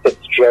at like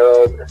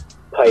Fitzgerald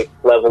type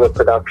level of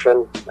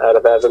production out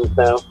of Evans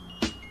now.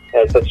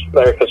 And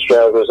Larry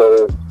Fitzgerald was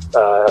always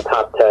a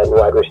top 10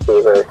 wide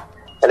receiver.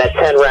 And at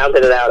 10,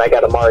 rounded it out, I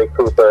got Amari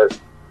Cooper.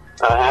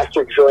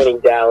 After joining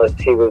Dallas,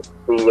 he was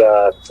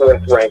the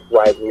 4th ranked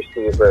wide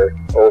receiver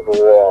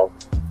overall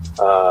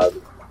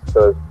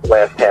for the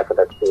last half of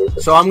that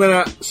season. So I'm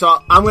gonna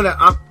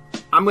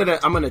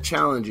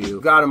challenge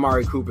you. Got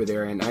Amari Cooper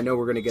there, and I know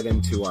we're gonna get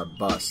into our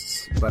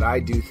busts, but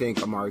I do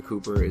think Amari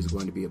Cooper is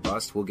going to be a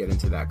bust. We'll get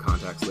into that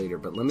context later.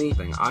 But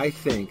I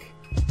think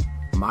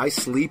my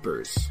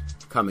sleepers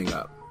coming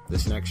up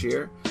this next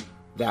year,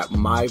 that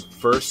my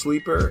first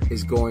sleeper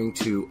is going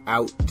to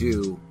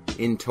outdo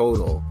in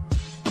total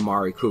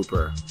Amari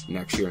Cooper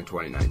next year in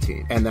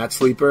 2019. And that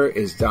sleeper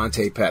is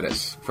Dante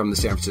Pettis from the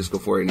San Francisco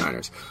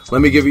 49ers.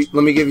 Let me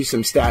give you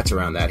some stats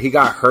around that. He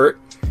got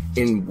hurt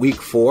in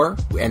week 4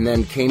 and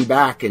then came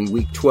back in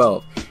week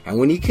 12. And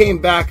when he came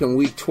back in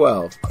week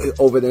 12,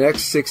 over the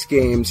next 6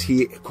 games,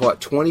 he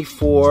caught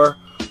 24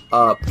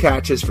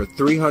 catches for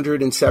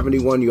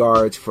 371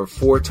 yards for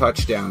 4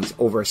 touchdowns.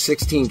 Over a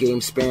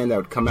 16-game span, that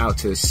would come out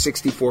to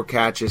 64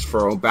 catches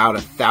for about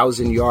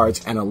 1,000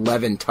 yards and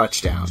 11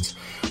 touchdowns.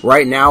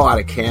 Right now, out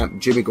of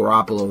camp, Jimmy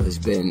Garoppolo has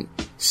been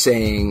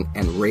saying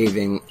and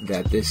raving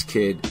that this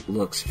kid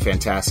looks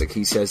fantastic.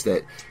 He says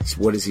that,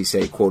 what does he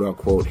say, quote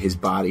unquote, his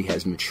body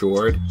has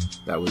matured.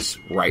 That was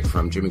right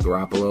from Jimmy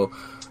Garoppolo.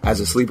 As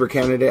a sleeper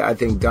candidate, I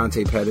think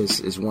Dante Pettis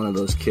is one of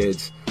those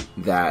kids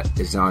that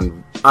is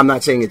on, I'm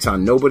not saying it's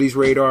on nobody's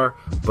radar,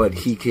 but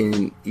he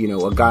can,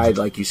 a guy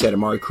like you said,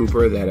 Amari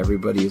Cooper, that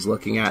everybody is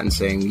looking at and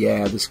saying,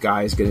 yeah, this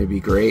guy is going to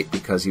be great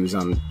because he was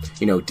on,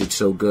 did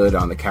so good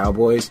on the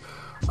Cowboys.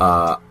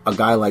 A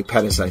guy like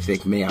Pettis, I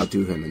think, may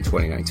outdo him in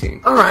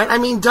 2019. All right. I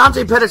mean,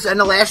 Dante Pettis, in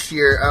the last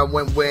year,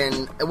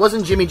 when it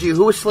wasn't Jimmy G,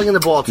 who was slinging the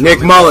ball to Nick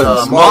him?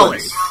 Mullins.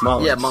 Mullins.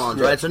 Yeah,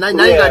 Mullins, right? So now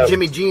you got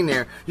Jimmy G in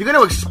there. You're going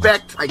to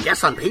expect, I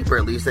guess on paper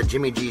at least, that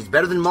Jimmy G is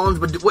better than Mullins.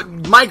 But what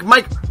Mike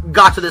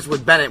got to this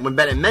with Bennett when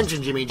Bennett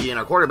mentioned Jimmy G in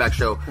our quarterback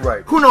show.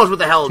 Right. Who knows what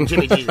the hell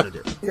Jimmy G's going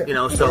to do?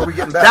 Yeah. So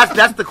that's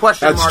that's the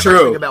question That's mark true.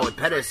 I think about with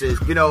Pettis is,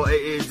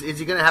 is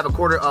he going to have a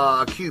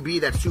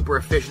QB that's super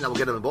efficient that will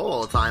get him the ball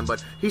all the time?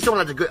 But he's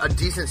someone that's a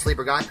decent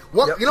sleeper guy.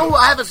 You know who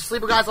I have as a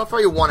sleeper guy? So I'll throw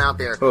you one out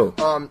there. Who?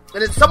 And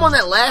it's someone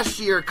that last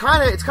year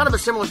it's kind of a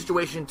similar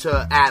situation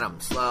to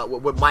Adams,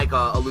 what Mike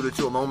alluded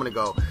to a moment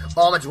ago.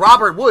 It's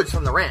Robert Woods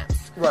from the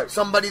Rams. Right.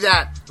 Somebody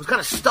that was kind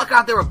of stuck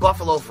out there with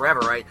Buffalo forever,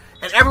 right?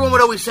 And everyone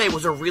would always say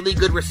was a really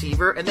good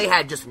receiver, and they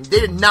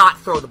did not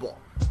throw the ball.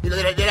 They'd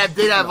have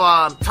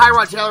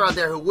Tyrod Taylor out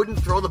there who wouldn't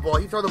throw the ball.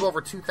 He'd throw the ball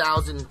for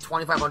 2,000,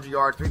 2,500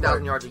 yards,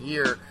 3,000 yards a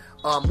year.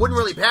 Wouldn't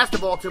really pass the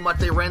ball too much.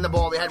 They ran the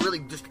ball. They had really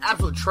just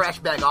absolute trash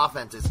bag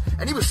offenses.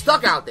 And he was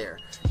stuck out there.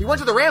 He went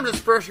to the Rams his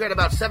first year at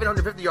about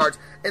 750 yards.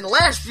 And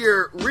last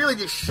year really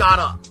just shot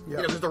up.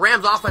 Because the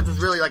Rams offense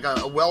was really like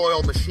a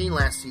well-oiled machine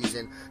last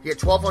season. He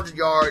had 1,200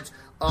 yards.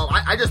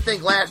 I just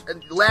think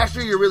last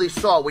year you really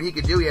saw what he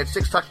could do. He had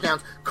 6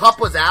 touchdowns.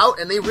 Kupp was out,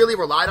 and they really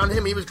relied on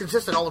him. He was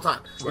consistent all the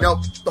time. Right.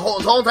 The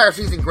whole entire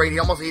season, great. He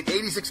almost had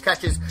 86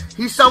 catches.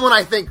 He's someone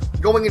I think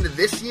going into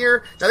this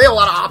year. Now they have a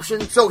lot of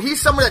options, so he's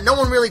someone that no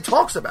one really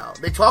talks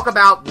about. They talk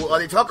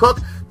Cook,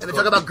 and they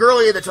talk about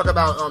Gurley. They talk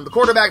about the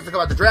quarterback. They talk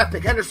about the draft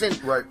pick Henderson.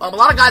 Right. A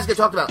lot of guys get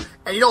talked about,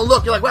 and you don't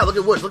look. You're like, wow, look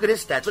at Woods. Look at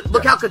his stats.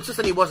 Look how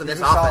consistent he was in this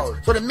offense.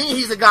 Solid. So to me,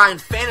 he's a guy in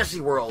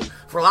fantasy world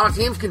for a lot of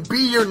teams can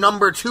be your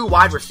number 2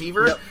 wide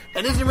receiver. Yep.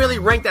 And isn't really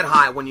ranked that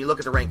high when you look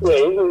at the rankings. Yeah,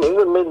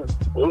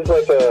 he's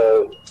like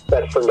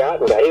that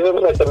forgotten guy. He's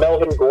like the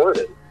Melvin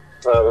Gordon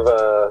of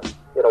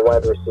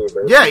wide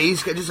receiver. Yeah,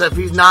 he's just if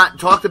he's not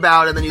talked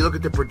about, and then you look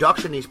at the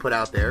production he's put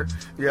out there.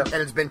 Yeah, and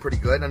it's been pretty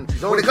good. And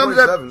so when it comes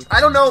to,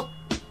 I don't know.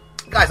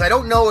 Guys, I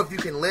don't know if you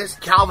can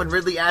list Calvin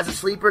Ridley as a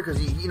sleeper because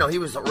he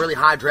was a really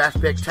high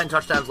draft pick, 10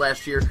 touchdowns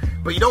last year.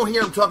 But you don't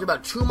hear him talked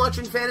about too much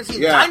in fantasy.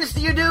 In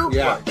Dynasty, you do.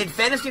 Yeah. In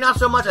fantasy, not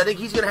so much. I think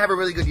he's going to have a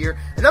really good year.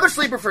 Another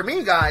sleeper for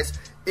me, guys,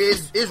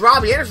 is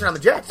Robbie Anderson on the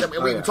Jets. I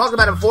mean, we talked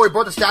about it before. We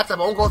brought the stats up.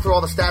 I won't go through all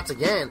the stats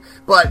again.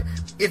 But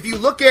if you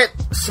look at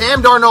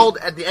Sam Darnold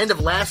at the end of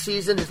last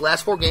season, his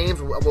last 4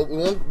 games, we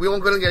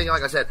won't go into getting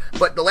like I said.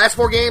 But the last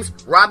 4 games,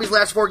 Robbie's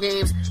last 4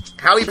 games,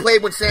 how he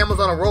played when Sam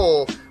was on a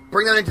roll.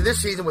 Bring that into this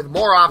season with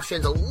more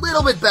options, a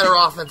little bit better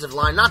offensive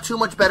line, not too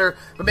much better,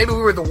 but maybe we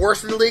were the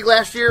worst in the league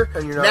last year.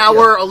 Now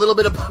we're a little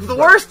bit above the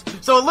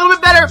worst, so a little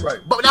bit better. Right.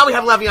 But now we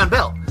have Le'Veon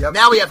Bell. Yep.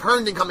 Now we have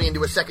Herndon coming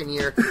into his second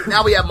year.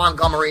 Now we have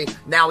Montgomery.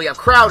 Now we have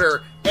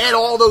Crowder. add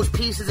all those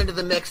pieces into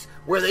the mix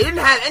where they didn't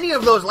have any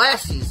of those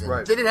last season.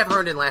 Right. They didn't have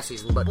Herndon last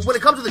season. But when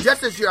it comes to the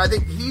Jets this year, I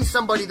think he's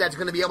somebody that's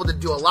going to be able to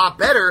do a lot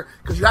better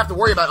because you have to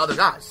worry about other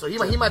guys. So he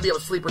might be able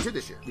to sleeper too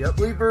this year. Yep.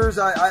 Sleepers,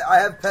 I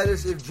have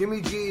Pettis. If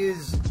Jimmy G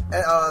is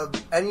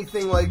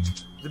anything like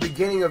the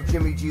beginning of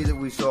Jimmy G that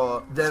we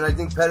saw, then I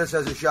think Pettis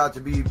has a shot to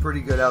be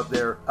pretty good out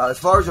there. As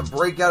far as a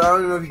breakout, I don't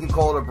even know if you can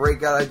call it a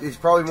breakout. It's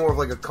probably more of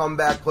like a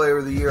comeback player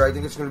of the year. I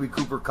think it's going to be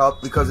Cooper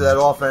Kupp because of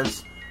that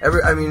offense.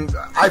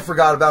 I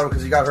forgot about him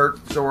because he got hurt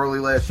so early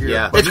last year.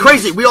 Yeah, it's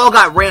crazy. We all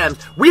got Rams.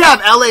 We have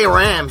LA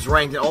Rams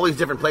ranked in all these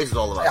different places.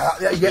 All of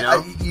us.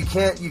 You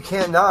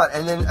can't not.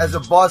 And then as a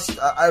bust,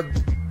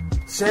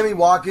 Sammy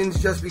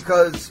Watkins, just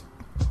because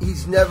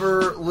he's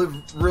never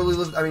really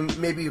lived. I mean,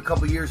 maybe a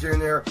couple years here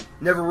and there.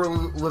 Never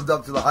really lived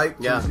up to the hype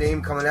to his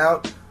name coming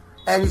out.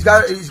 And he's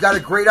got a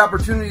great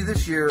opportunity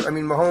this year. I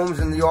mean, Mahomes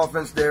and the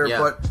offense there,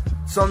 but.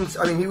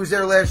 He was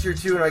there last year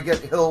too, and I get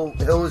Hill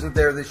isn't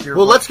there this year.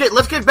 Well, let's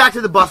get back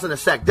to the bus in a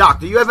sec. Doc,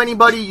 do you have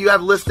anybody you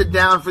have listed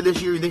down for this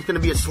year you think is going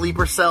to be a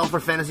sleeper cell for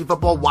fantasy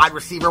football, wide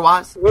receiver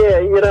wise? Yeah,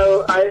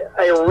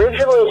 I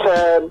originally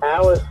had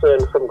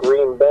Allison from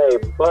Green Bay,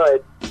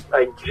 but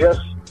I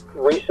just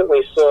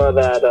recently saw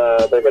that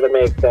they're going to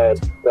make that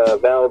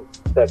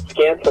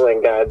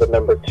Scantling guy the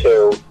number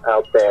 2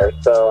 out there.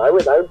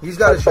 So he's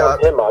got a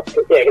shot. Him up,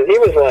 because he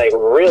was like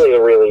really,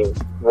 really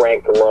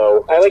ranked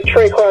low. I like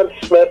Traquan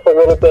Smith a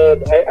little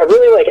bit. I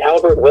really like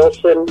Albert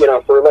Wilson.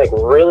 If we're like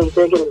really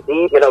digging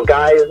deep,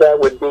 guys that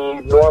would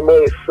be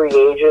normally free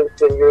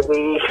agents in your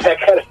league, that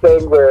kind of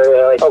thing. Where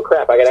you're like, oh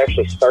crap, I could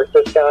actually start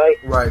this guy.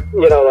 Right.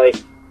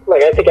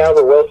 Like I think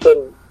Albert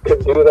Wilson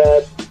could do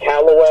that.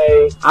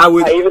 Callaway. I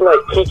even like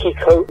Kiki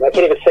Cote. I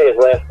can't even say his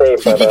last name.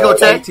 Kiki Cote?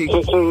 Kiki.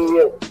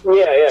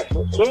 Yeah.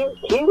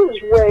 He was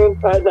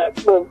ranked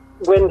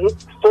when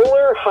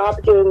Fuller,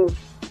 Hopkins,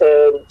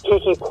 and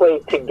Kiki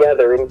played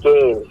together in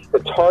games. The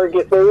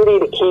target 30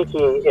 to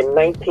Kiki and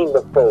 19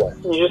 to Fuller.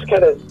 You just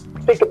kind of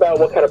think about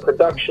what kind of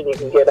production you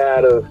can get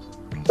out of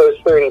those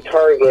 30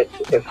 targets.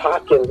 If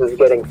Hopkins is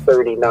getting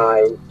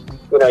 39,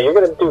 you're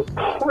going to do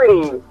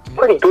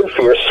pretty good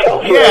for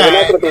yourself.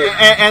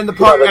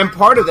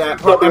 Part of that,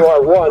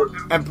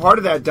 WR1. And part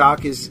of that,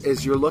 Doc,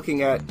 is you're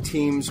looking at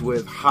teams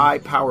with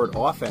high-powered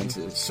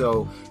offenses.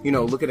 So,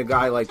 look at a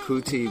guy like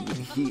Kuti.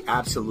 He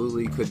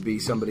absolutely could be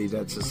somebody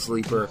that's a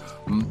sleeper.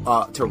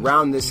 To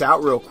round this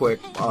out real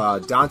quick,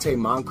 Dante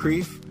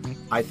Moncrief,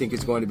 I think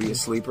is going to be a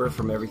sleeper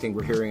from everything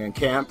we're hearing in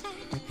camp.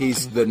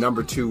 He's the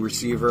number 2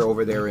 receiver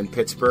over there in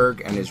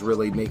Pittsburgh and is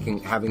really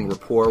having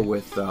rapport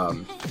with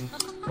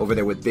over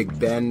there with Big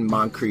Ben.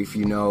 Moncrief,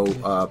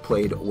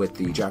 played with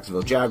the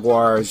Jacksonville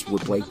Jaguars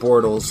with Blake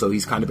Bortles, so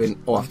he's kind of been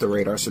off the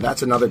radar. So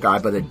that's another guy.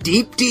 But a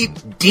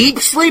deep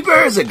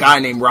sleeper is a guy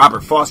named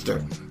Robert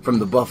Foster from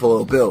the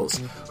Buffalo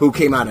Bills, who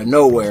came out of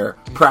nowhere,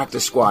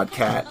 practice squad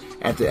cat,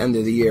 at the end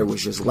of the year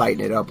was just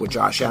lighting it up with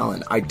Josh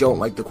Allen. I don't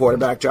like the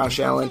quarterback, Josh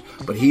Allen,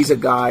 but he's a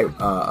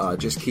guy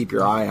just keep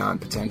your eye on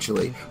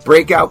potentially.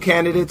 Breakout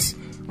candidates,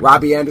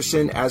 Robbie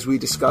Anderson, as we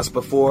discussed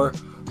before.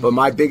 But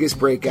my biggest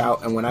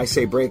breakout, and when I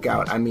say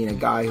breakout, I mean a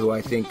guy who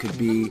I think could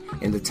be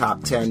in the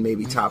top 10,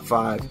 maybe top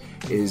 5,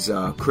 is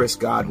Chris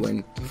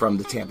Godwin from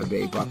the Tampa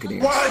Bay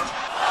Buccaneers. What?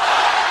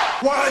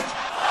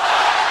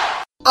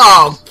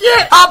 Oh,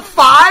 get up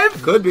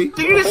 5? Could be.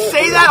 Did you just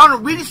say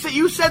that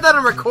you said that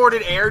on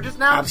recorded air just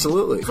now?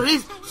 Absolutely.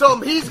 So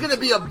he's going to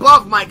be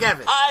above Mike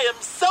Evans. I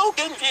am so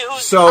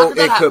confused. So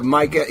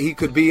he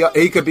could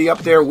be up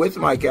there with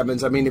Mike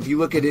Evans. I mean, if you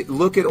look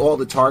at all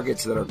the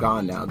targets that are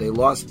gone now. They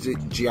lost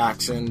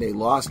Jackson. They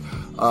lost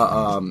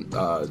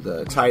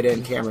the tight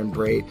end Cameron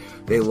Brate.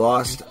 They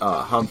lost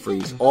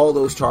Humphreys. All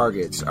those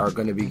targets are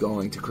going to be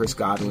going to Chris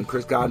Godwin.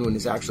 Chris Godwin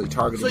is actually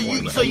targeting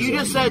more. So you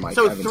just said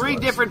three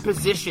different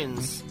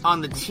positions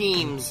on the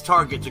team's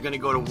targets are going to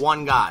go to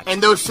one guy,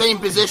 and those same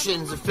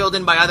positions are filled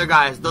in by other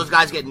guys. Those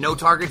guys get no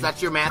targets.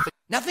 That's your math.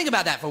 Now think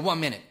about that for 1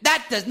 minute.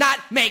 That does not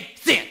make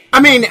sense.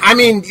 I mean,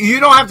 you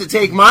don't have to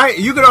take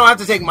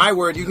my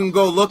word. You can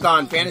go look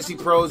on Fantasy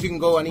Pros. You can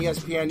go on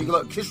ESPN. You can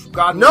look. Chris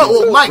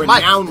Godwin. Mike,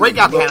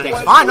 breakout candidate.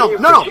 Fine, no.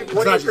 It's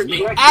not just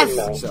me.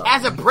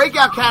 As a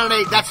breakout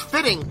candidate, that's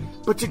fitting.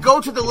 But to go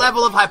to the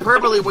level of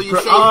hyperbole where you say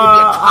you could be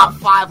a top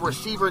 5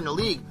 receiver in the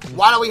league,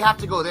 why do we have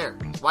to go there?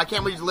 Why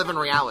can't we just live in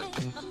reality?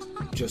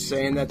 Just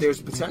saying that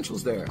there's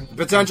potential's there. The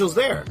potential's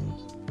there.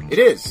 It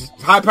is.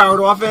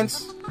 High-powered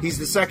offense. He's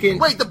the second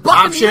the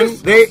Buccaneers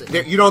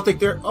option. You don't think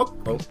they're... Oh.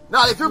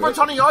 No, they threw for a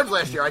ton of yards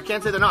last year. I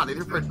can't say they're not. They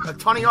threw for a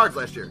ton of yards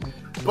last year.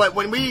 But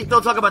when we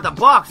don't talk about the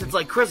Bucs, it's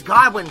like Chris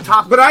Godwin,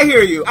 top... But I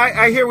hear you.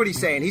 I hear what he's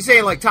saying. He's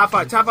saying, like, top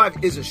 5. Top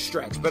 5 is a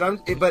stretch. But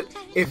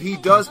if he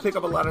does pick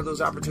up a lot of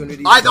those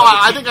opportunities...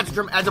 I think that's...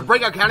 As a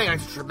breakout candidate,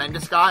 he's a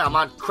tremendous guy. I'm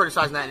not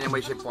criticizing that in any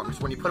way, shape, or form.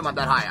 Just when you put him up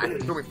that high, I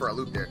threw me for a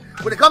loop there.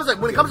 When it comes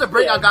to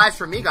breakout guys,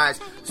 for me, guys,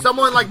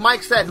 someone like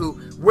Mike said,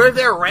 who where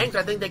they're ranked,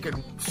 I think they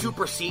could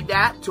supersede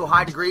that to a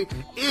high degree,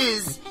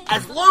 is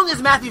as long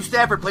as Matthew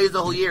Stafford plays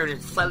the whole year and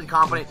is slightly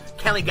confident,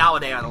 Kenny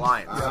Galladay on the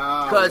Lions.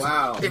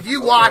 Because if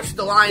you watch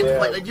the Lions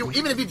play, like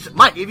even if you just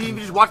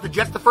watch the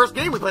Jets the first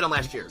game we played them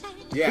last year,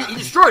 he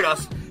destroyed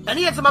us. And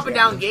he had some up and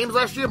down games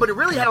last year, but it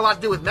really had a lot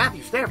to do with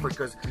Matthew Stafford.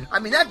 Because, I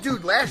mean, that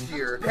dude last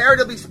year,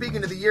 comparatively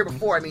speaking to the year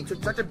before, I mean,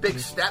 took such a big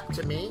step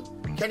to me.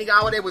 Kenny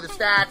Galladay with the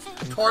stats,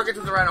 targets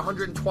was around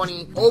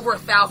 120, over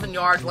 1,000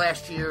 yards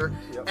last year,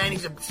 and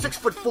he's a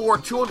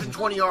 6'4",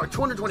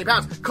 220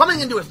 pounds.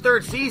 Coming into his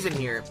third season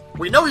here,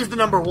 we know he's the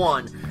number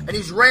one, and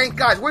he's ranked,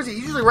 guys, where is he?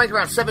 He's usually ranked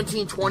around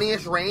 17,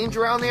 20-ish range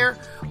around there,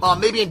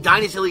 maybe in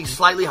Dynasty League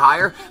slightly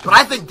higher, but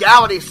I think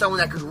Galladay is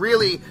someone that could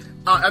really...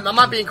 I'm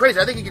not being crazy.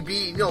 I think he could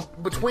be,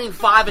 between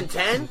 5 and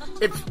 10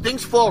 if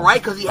things fall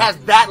right, because he has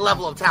that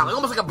level of talent,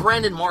 almost like a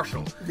Brandon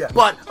Marshall,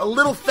 but a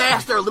little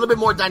faster, a little bit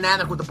more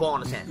dynamic with the ball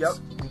in his hands. Yep.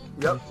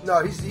 No,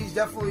 he's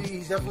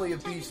definitely a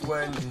beast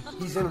when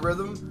he's in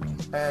rhythm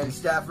and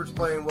Stafford's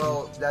playing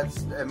well.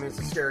 It's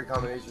a scary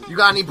combination. You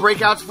got any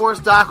breakouts for us,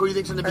 Doc? Or you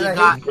think something to be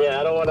got? Yeah,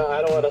 I don't want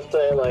to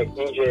say like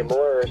DJ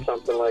Moore or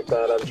something like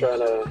that. I'm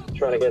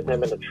trying to get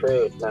him in a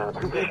trade now.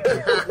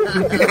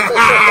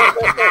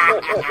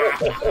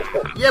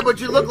 Yeah,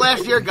 but you look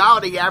last year,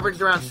 Galladay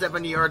averaged around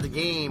 70 yards a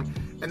game.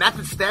 And that's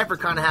what Stafford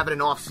kind of having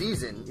an off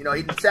season.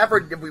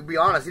 Stafford, if we be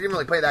honest, he didn't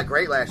really play that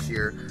great last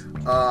year.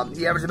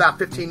 He averaged about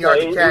 15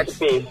 yards a catch.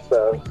 He's a beast,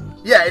 though.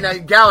 Yeah, and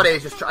Galladay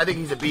is just, I think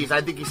he's a beast.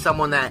 I think he's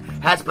someone that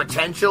has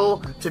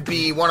potential to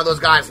be one of those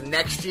guys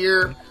next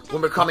year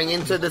when we're coming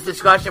into this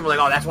discussion. We're like,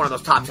 oh, that's one of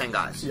those top 10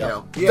 guys.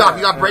 Doc, you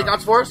got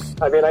breakouts for us?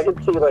 I mean, I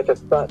could see like a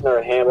Sutton or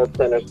a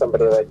Hamilton or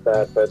somebody like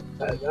that, but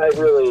I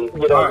really,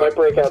 my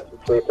breakouts and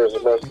sleepers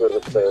are mostly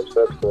the same,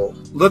 so that's cool.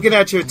 Looking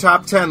at your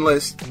top 10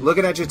 list,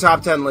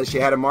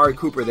 you had Amari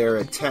Cooper there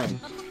at 10.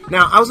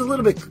 Now, I was a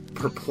little bit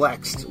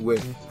perplexed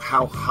with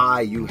how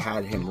high you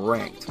had him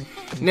ranked.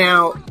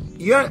 Now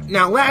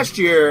last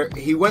year,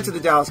 he went to the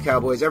Dallas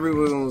Cowboys.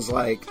 Everyone was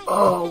like,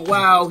 oh,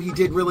 wow, he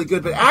did really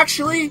good. But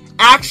actually,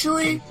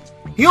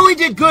 he only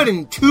did good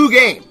in 2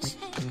 games.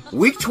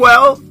 Week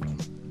 12,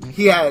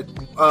 he had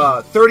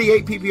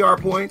 38 PPR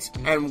points,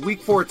 and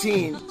Week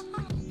 14,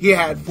 he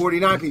had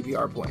 49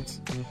 PPR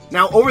points.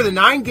 Now, over the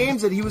 9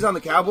 games that he was on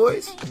the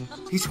Cowboys,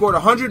 he scored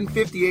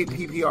 158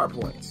 PPR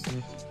points.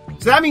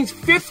 So that means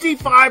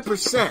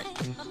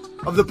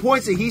 55% of the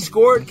points that he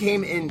scored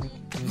came in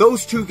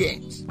those 2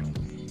 games.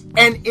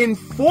 And in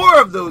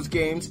 4 of those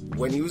games,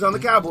 when he was on the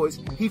Cowboys,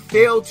 he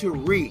failed to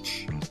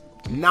reach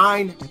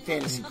 9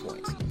 fantasy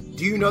points.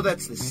 Do you know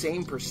that's the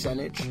same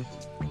percentage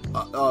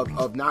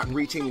of not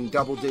reaching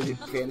double-digit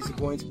fantasy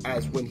points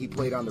as when he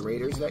played on the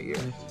Raiders that year?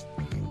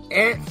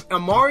 And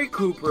Amari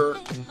Cooper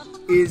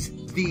is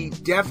the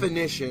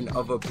definition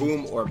of a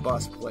boom or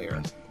bust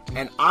player.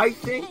 And I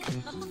think,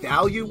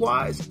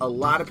 value-wise, a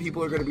lot of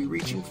people are going to be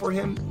reaching for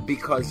him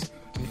because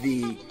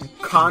the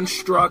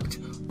construct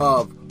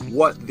of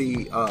what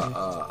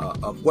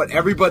what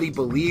everybody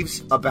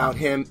believes about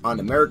him on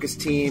America's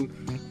team,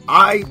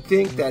 I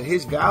think that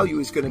his value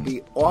is going to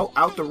be all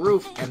out the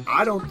roof, and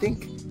I don't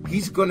think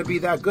he's going to be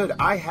that good.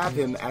 I have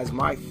him as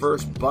my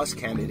first bust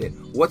candidate.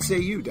 What say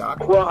you,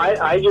 Doc? Well,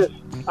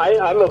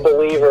 I'm a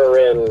believer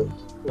in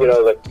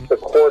the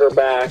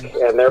quarterback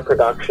and their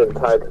production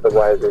tied to the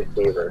wide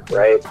receiver,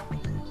 right?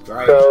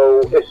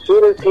 So as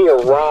soon as he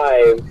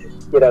arrived,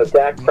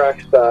 Dak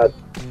Prescott's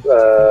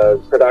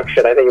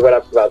production, I think he went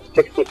up to about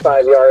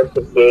 65 yards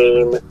a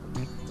game.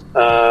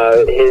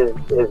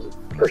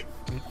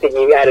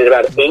 He added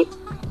about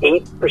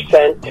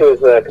 8% to his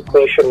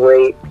completion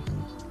rate.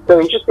 So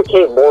he just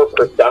became more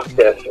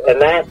productive,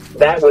 and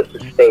that was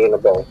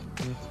sustainable.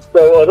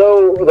 So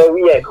although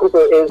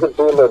Cooper is a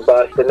boom or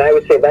bust, and I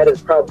would say that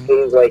is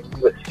probably like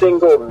the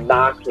single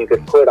knock you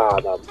could put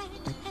on him.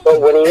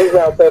 But when he is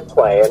out there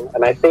playing,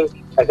 and I think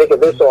in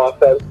this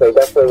offense they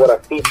definitely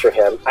want to feature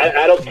him.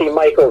 I don't see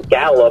Michael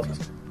Gallup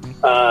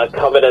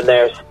coming in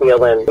there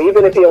stealing.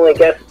 Even if he only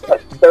gets a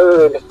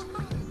third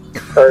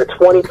or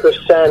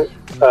 20%,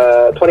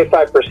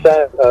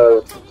 25%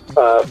 of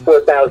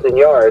 4,000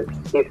 yards,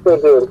 he's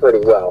still doing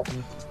pretty well.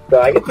 So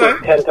I could see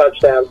 10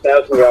 touchdowns,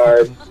 1,000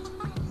 yards.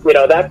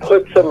 That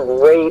puts him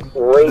right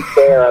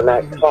there on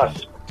that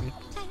cusp.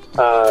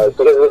 Because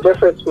the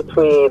difference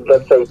between,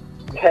 let's say,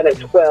 10 and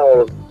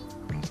 12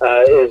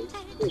 is,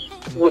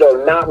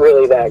 not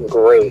really that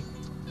great.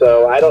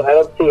 So I don't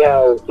see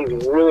how he's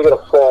really going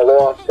to fall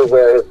off to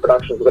where his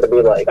production is going to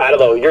be like, I don't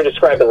know, you're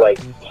describing like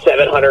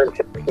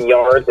 750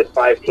 yards and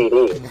 5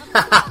 TDs.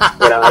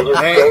 I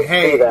just don't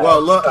see that.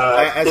 Well, look,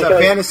 as a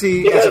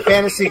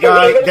fantasy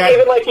guy,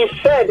 even like you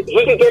said,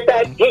 he can get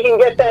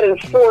that in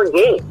 4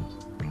 games.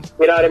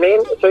 You know what I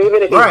mean? So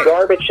even if he's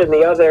garbage in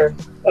the other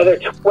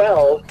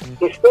 12,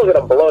 he's still going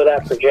to blow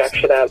that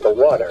projection out of the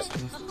water.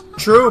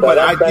 True, so but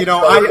I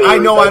know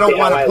I don't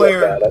want a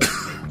player.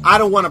 I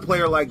don't want a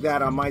player like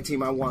that on my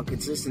team. I want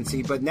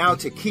consistency. But now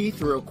to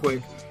Keith, real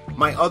quick,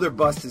 my other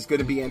bust is going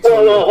to be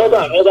Antonio. No, hold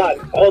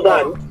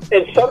on.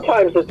 And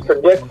sometimes it's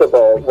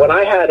predictable. When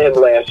I had him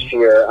last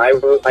year, I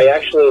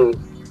actually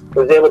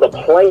was able to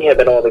play him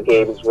in all the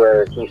games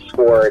where he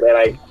scored,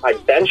 and I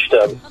benched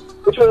him,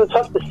 which was a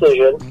tough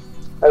decision.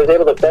 I was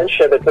able to bench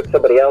him and put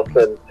somebody else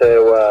in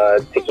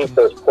to keep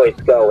those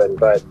points going,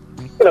 but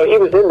he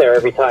was in there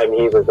every time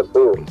he was a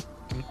boom.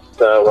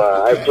 So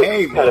I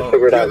just kind of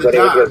figured out that he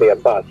was going to be a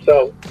bust.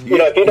 So, if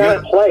you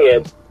don't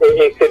play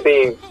it could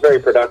be very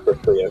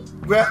productive for you.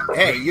 Well,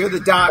 hey, you're the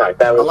doc.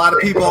 Right, a lot of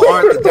people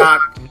aren't the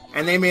doc,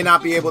 and they may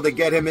not be able to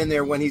get him in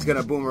there when he's going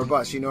to boom or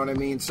bust. You know what I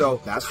mean?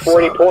 So that's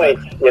 40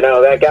 points.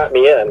 That got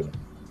me in.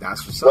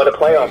 That's what's what up. A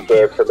playoff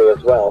game for me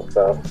as well.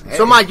 So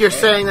Mike, you're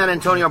saying that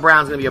Antonio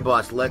Brown's going to be a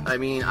bust.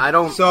 I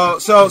don't.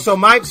 So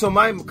my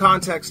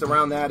context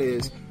around that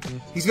is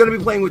he's going to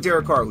be playing with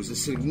Derek Carr, who's a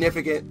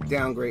significant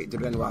downgrade to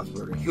Ben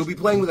Roethlisberger. He'll be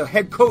playing with a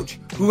head coach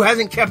who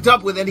hasn't kept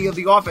up with any of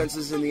the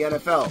offenses in the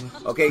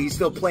NFL. Okay, he's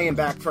still playing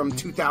back from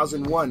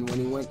 2001 when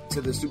he went to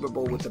the Super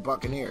Bowl with the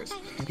Buccaneers.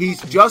 He's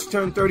just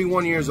turned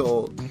 31 years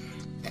old.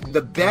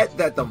 The bet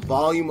that the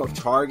volume of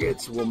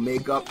targets will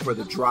make up for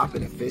the drop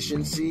in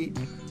efficiency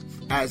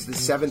as the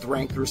 7th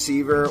ranked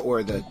receiver,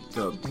 or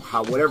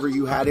whatever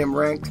you had him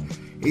ranked,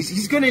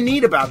 he's going to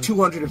need about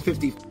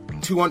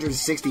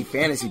 260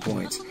 fantasy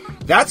points.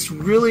 That's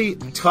really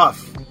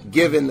tough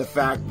given the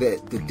fact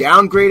that the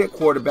downgrade at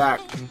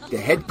quarterback, the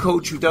head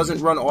coach who doesn't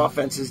run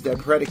offenses that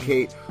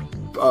predicate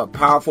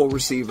powerful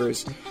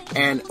receivers,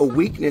 and a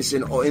weakness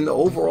in the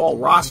overall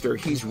roster.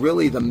 He's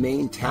really the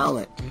main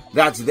talent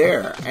that's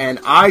there. And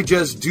I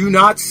just do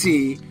not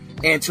see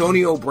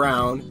Antonio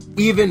Brown,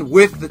 even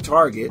with the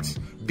targets,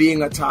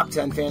 being a top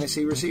 10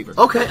 fantasy receiver.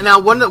 Okay, now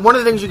one of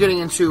the things you're getting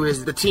into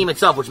is the team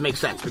itself, which makes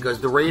sense because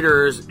the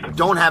Raiders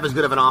don't have as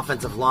good of an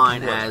offensive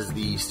line as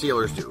the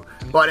Steelers do.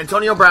 But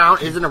Antonio Brown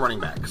isn't a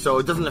running back, so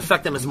it doesn't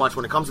affect them as much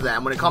when it comes to that.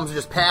 And when it comes to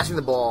just passing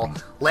the ball,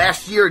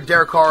 last year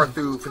Derek Carr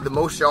threw for the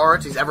most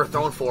yards he's ever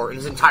thrown for in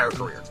his entire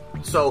career.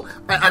 So,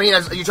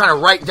 as you're trying to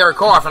write Derek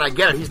Carr off, and I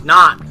get it, he's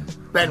not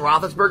Ben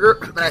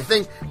Roethlisberger. And I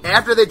think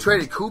after they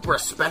traded Cooper,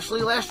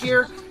 especially last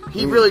year,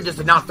 he really just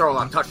did not throw a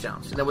lot of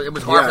touchdowns. And it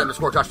was hard for him to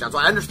score touchdowns. So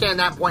I understand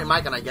that point,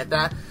 Mike, and I get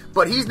that.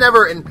 But he's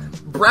never... And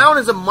Brown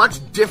is a much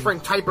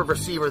different type of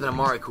receiver than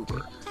Amari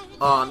Cooper.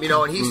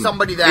 And he's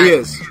somebody that... He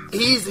is.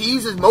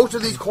 He's as most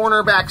of these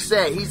cornerbacks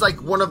say, he's like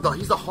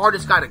he's the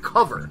hardest guy to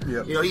cover.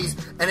 Yep.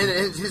 In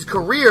his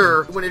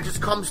career, when it just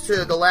comes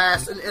to the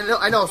last... And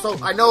I know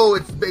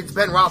it's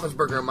Ben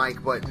Roethlisberger,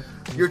 Mike, but...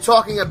 You're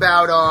talking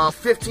about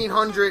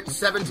 1,500,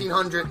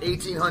 1,700,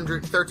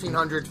 1,800,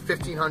 1,300,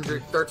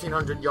 1,500,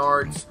 1,300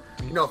 yards.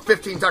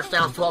 15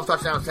 touchdowns, 12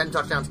 touchdowns, 10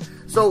 touchdowns.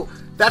 So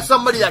that's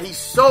somebody that his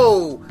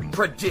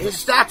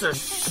stats are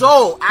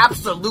so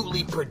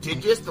absolutely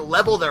prodigious, the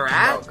level they're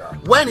at.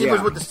 When he was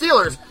with the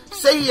Steelers,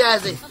 say he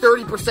has a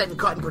 30%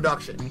 cut in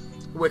production.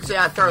 Which, say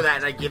I throw that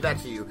and I give that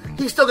to you,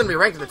 he's still going to be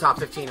ranked in the top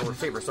 15 in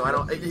receiver. So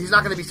he's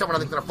not going to be someone I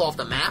think going to fall off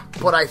the map,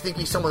 but I think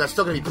he's someone that's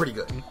still going to be pretty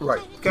good.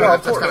 Right.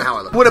 That's kind of how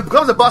I look. When it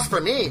becomes a bust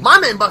for me, my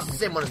main bust is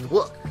the same one as the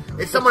book.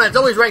 It's someone that's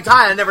always ranked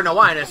high, and I never know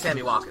why, and it's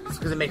Sammy Watkins,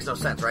 because it makes no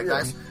sense, right,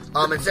 guys?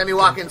 In Sammy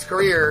Watkins'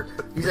 career,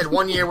 he's had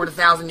 1 year with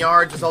 1,000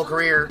 yards his whole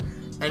career.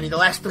 And in the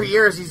last 3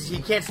 years,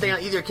 he can't stay on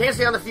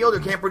the field or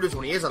can't produce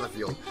when he is on the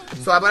field.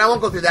 So, but I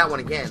won't go through that one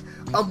again.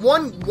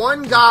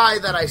 One guy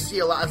that I see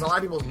a lot as a lot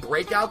of people's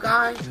breakout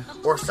guy,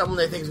 or someone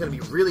they think is going to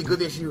be really good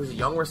this year, who's a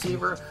young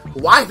receiver,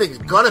 who I think is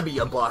going to be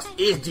a bust,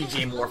 is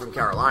DJ Moore from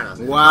Carolina.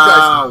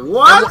 Wow,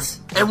 what?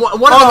 And one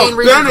of the main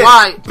reasons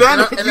why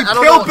Bennett, you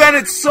kill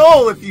Bennett's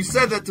soul if you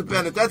said that to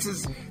Bennett. That's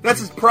his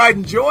pride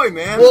and joy,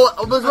 man. Well,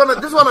 this is what I'm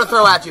going to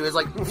throw at you is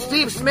like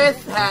Steve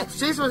Smith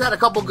had a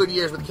couple good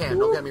years with Cam.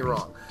 Don't get me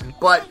wrong.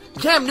 But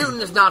Cam Newton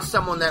is not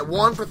someone that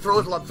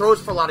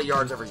throws for a lot of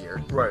yards every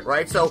year.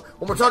 Right. So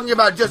when we're talking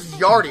about just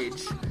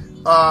yardage,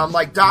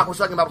 like Doc was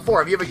talking about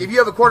before, if you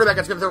have a quarterback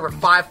that's going to throw over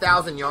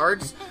 5,000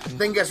 yards,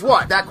 then guess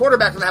what? That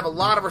quarterback's going to have a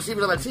lot of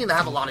receivers on that team that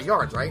have a lot of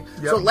yards, right?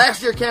 Yep. So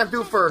last year Cam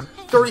threw for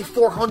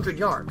 3,400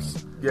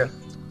 yards. Yeah.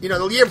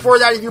 The year before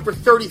that he threw for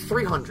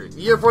 3,300.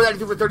 The year before that he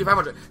threw for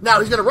 3,500. Now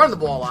he's going to run the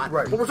ball a lot.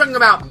 Right. But we're talking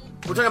about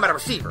a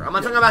receiver. I'm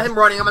not talking about him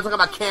running. I'm not talking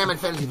about Cam in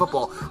fantasy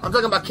football. I'm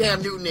talking about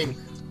Cam Newton in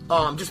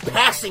just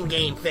passing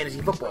game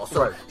fantasy football.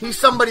 So he's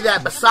somebody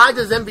that, besides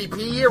his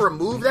MVP year,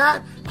 remove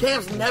that,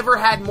 Cam's never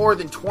had more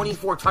than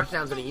 24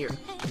 touchdowns in a year.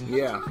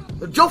 Yeah.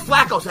 Joe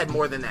Flacco's had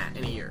more than that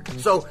in a year.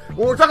 So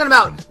when we're talking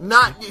about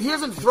he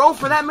doesn't throw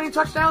for that many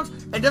touchdowns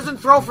and doesn't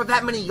throw for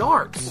that many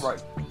yards. Right.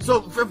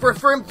 So for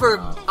him,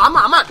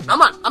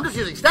 I'm just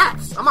using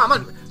stats. I'm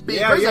not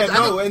being crazy.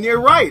 And you're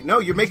right. No,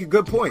 you're making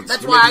good points.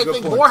 That's why I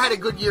think Moore had a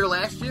good year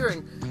last year,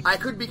 and I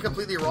could be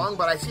completely wrong,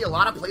 but I see a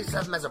lot of places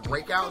have him as a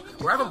breakout,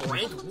 or have him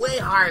ranked way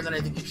higher than I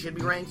think he should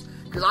be ranked,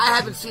 because I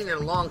haven't seen in a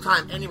long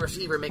time any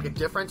receiver make a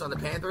difference on the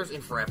Panthers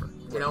in forever.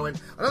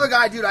 And another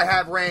guy, dude, I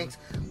have ranked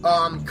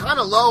kind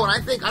of low, and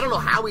I don't know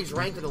how he's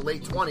ranked in the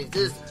late 20s,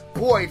 is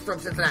Boyd from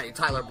Cincinnati,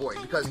 Tyler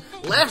Boyd, because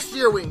last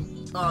year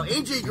when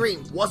A.J.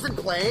 Green wasn't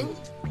playing,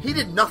 he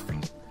did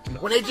nothing.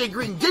 When A.J.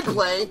 Green did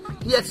play,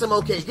 he had some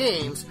okay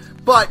games,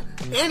 but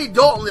Andy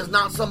Dalton is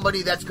not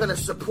somebody that's going to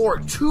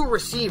support two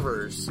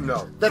receivers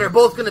that are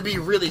both going to be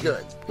really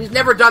good. He's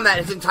never done that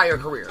his entire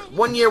career.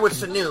 1 year with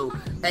Sanu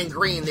and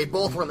Green, they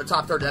both were in the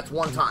top 30. That's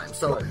one time.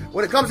 So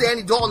when it comes to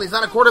Andy Dalton, he's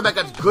not a quarterback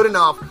that's good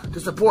enough to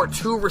support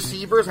two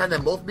receivers and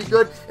them both be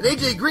good. And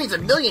A.J. Green's a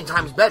million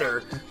times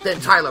better than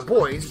Tyler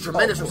Boyd. He's a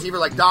tremendous receiver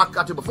like Doc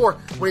got to before.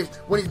 When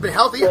he's been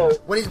healthy,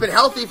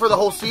 for the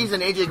whole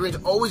season, A.J. Green's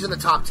always in the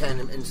top 10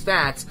 in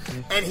stats.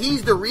 And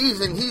he's the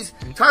reason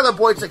Tyler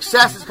Boyd's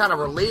success is kind of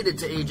related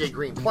to A.J.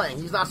 Green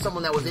playing. He's not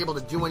someone that was able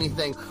to do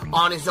anything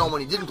on his own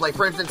when he didn't play.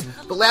 For instance,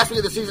 the last week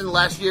of the season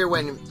last year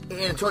when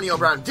Antonio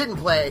Brown didn't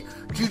play,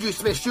 Juju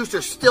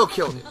Smith-Schuster still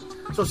killed it.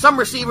 So some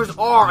receivers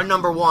are a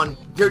number one.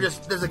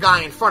 There's a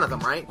guy in front of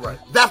them, right? Right.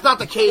 That's not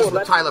the case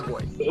with Tyler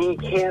Boyd. He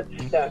can't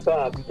step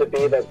up to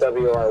be that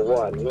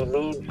WR1. He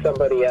needs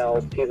somebody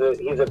else. He's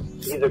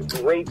a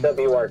great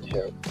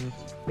WR2.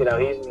 You know,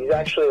 he's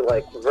actually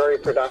like very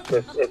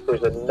productive if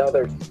there's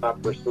another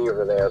top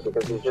receiver there,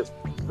 because he's just,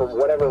 for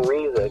whatever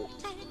reason,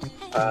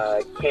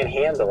 can't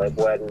handle it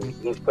when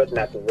he's put in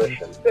that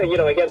position. You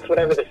know, against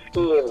whatever the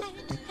scheme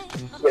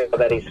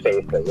that he's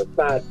facing. It's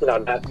not,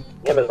 not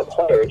him as a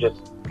player, just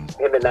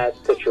him in that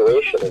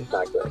situation is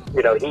not good.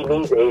 You know, he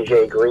needs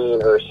A.J.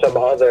 Green or some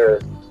other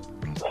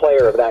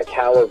player of that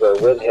caliber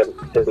with him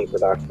to be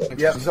productive.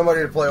 Yeah,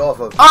 somebody to play off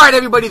of. All right,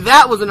 everybody,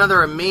 that was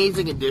another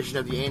amazing edition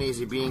of the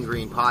A&Z Being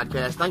Green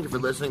podcast. Thank you for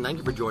listening. Thank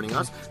you for joining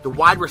us. The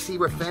Wide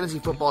Receiver Fantasy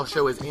Football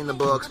Show is in the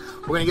books.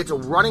 We're going to get to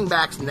running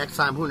backs next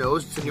time. Who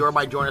knows? Senor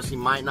might join us. He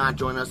might not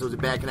join us. It was a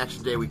bad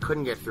connection today. We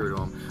couldn't get through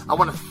to him. I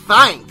want to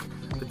thank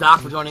the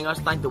Doc for joining us.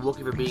 Thank the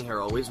Wookie for being here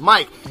always.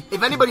 Mike,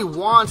 if anybody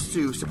wants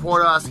to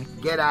support us,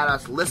 get at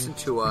us, listen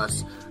to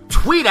us,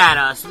 tweet at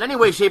us in any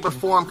way, shape, or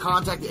form,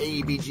 contact the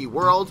AEBG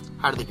World.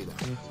 How do they do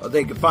that?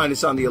 They can find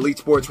us on the Elite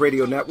Sports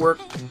Radio Network,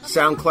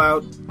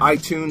 SoundCloud,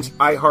 iTunes,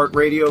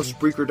 iHeartRadio,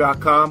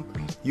 Spreaker.com.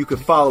 You can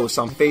follow us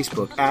on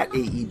Facebook at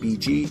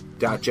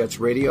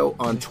AEBG.JetsRadio,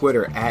 on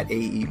Twitter at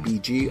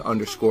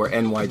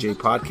AEBG_NYJ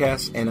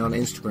Podcast, and on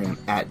Instagram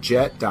at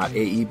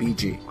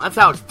Jet.AEBG. That's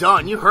how it's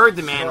done. You heard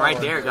the man right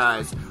there,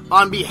 guys.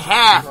 On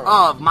behalf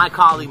of my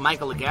colleague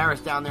Michael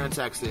Lagaris down there in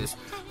Texas,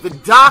 the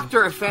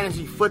Doctor of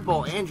Fantasy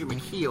Football, Andrew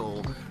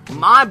McKeel,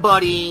 my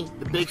buddy,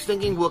 the Big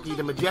Stinking Wookie,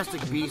 the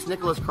Majestic Beast,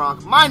 Nicholas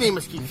Kronk. My name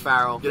is Keith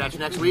Farrell. Get at you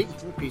next week.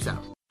 Peace out.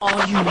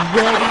 Are you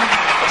ready?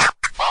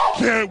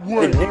 Can't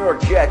wait. The New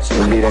York Jets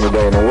can beat any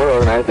day in the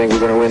world, and I think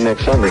we're going to win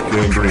next Sunday.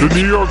 The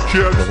New York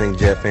Jets. I think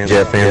Jet fans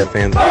Bird, Brady,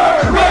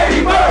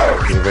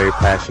 Bird. are very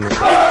passionate.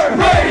 Bird,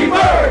 Brady,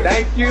 Bird.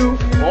 Thank you,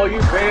 all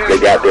you fans. They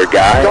got their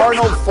guy.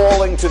 Darnold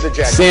falling to the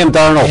Jets. Sam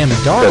Darnold.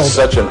 That's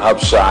such an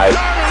upside.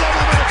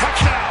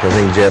 I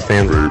think Jet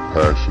fans Very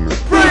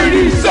passionate.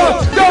 Brady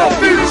sucks.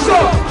 Don't be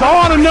sucks. To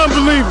all the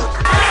non-believers.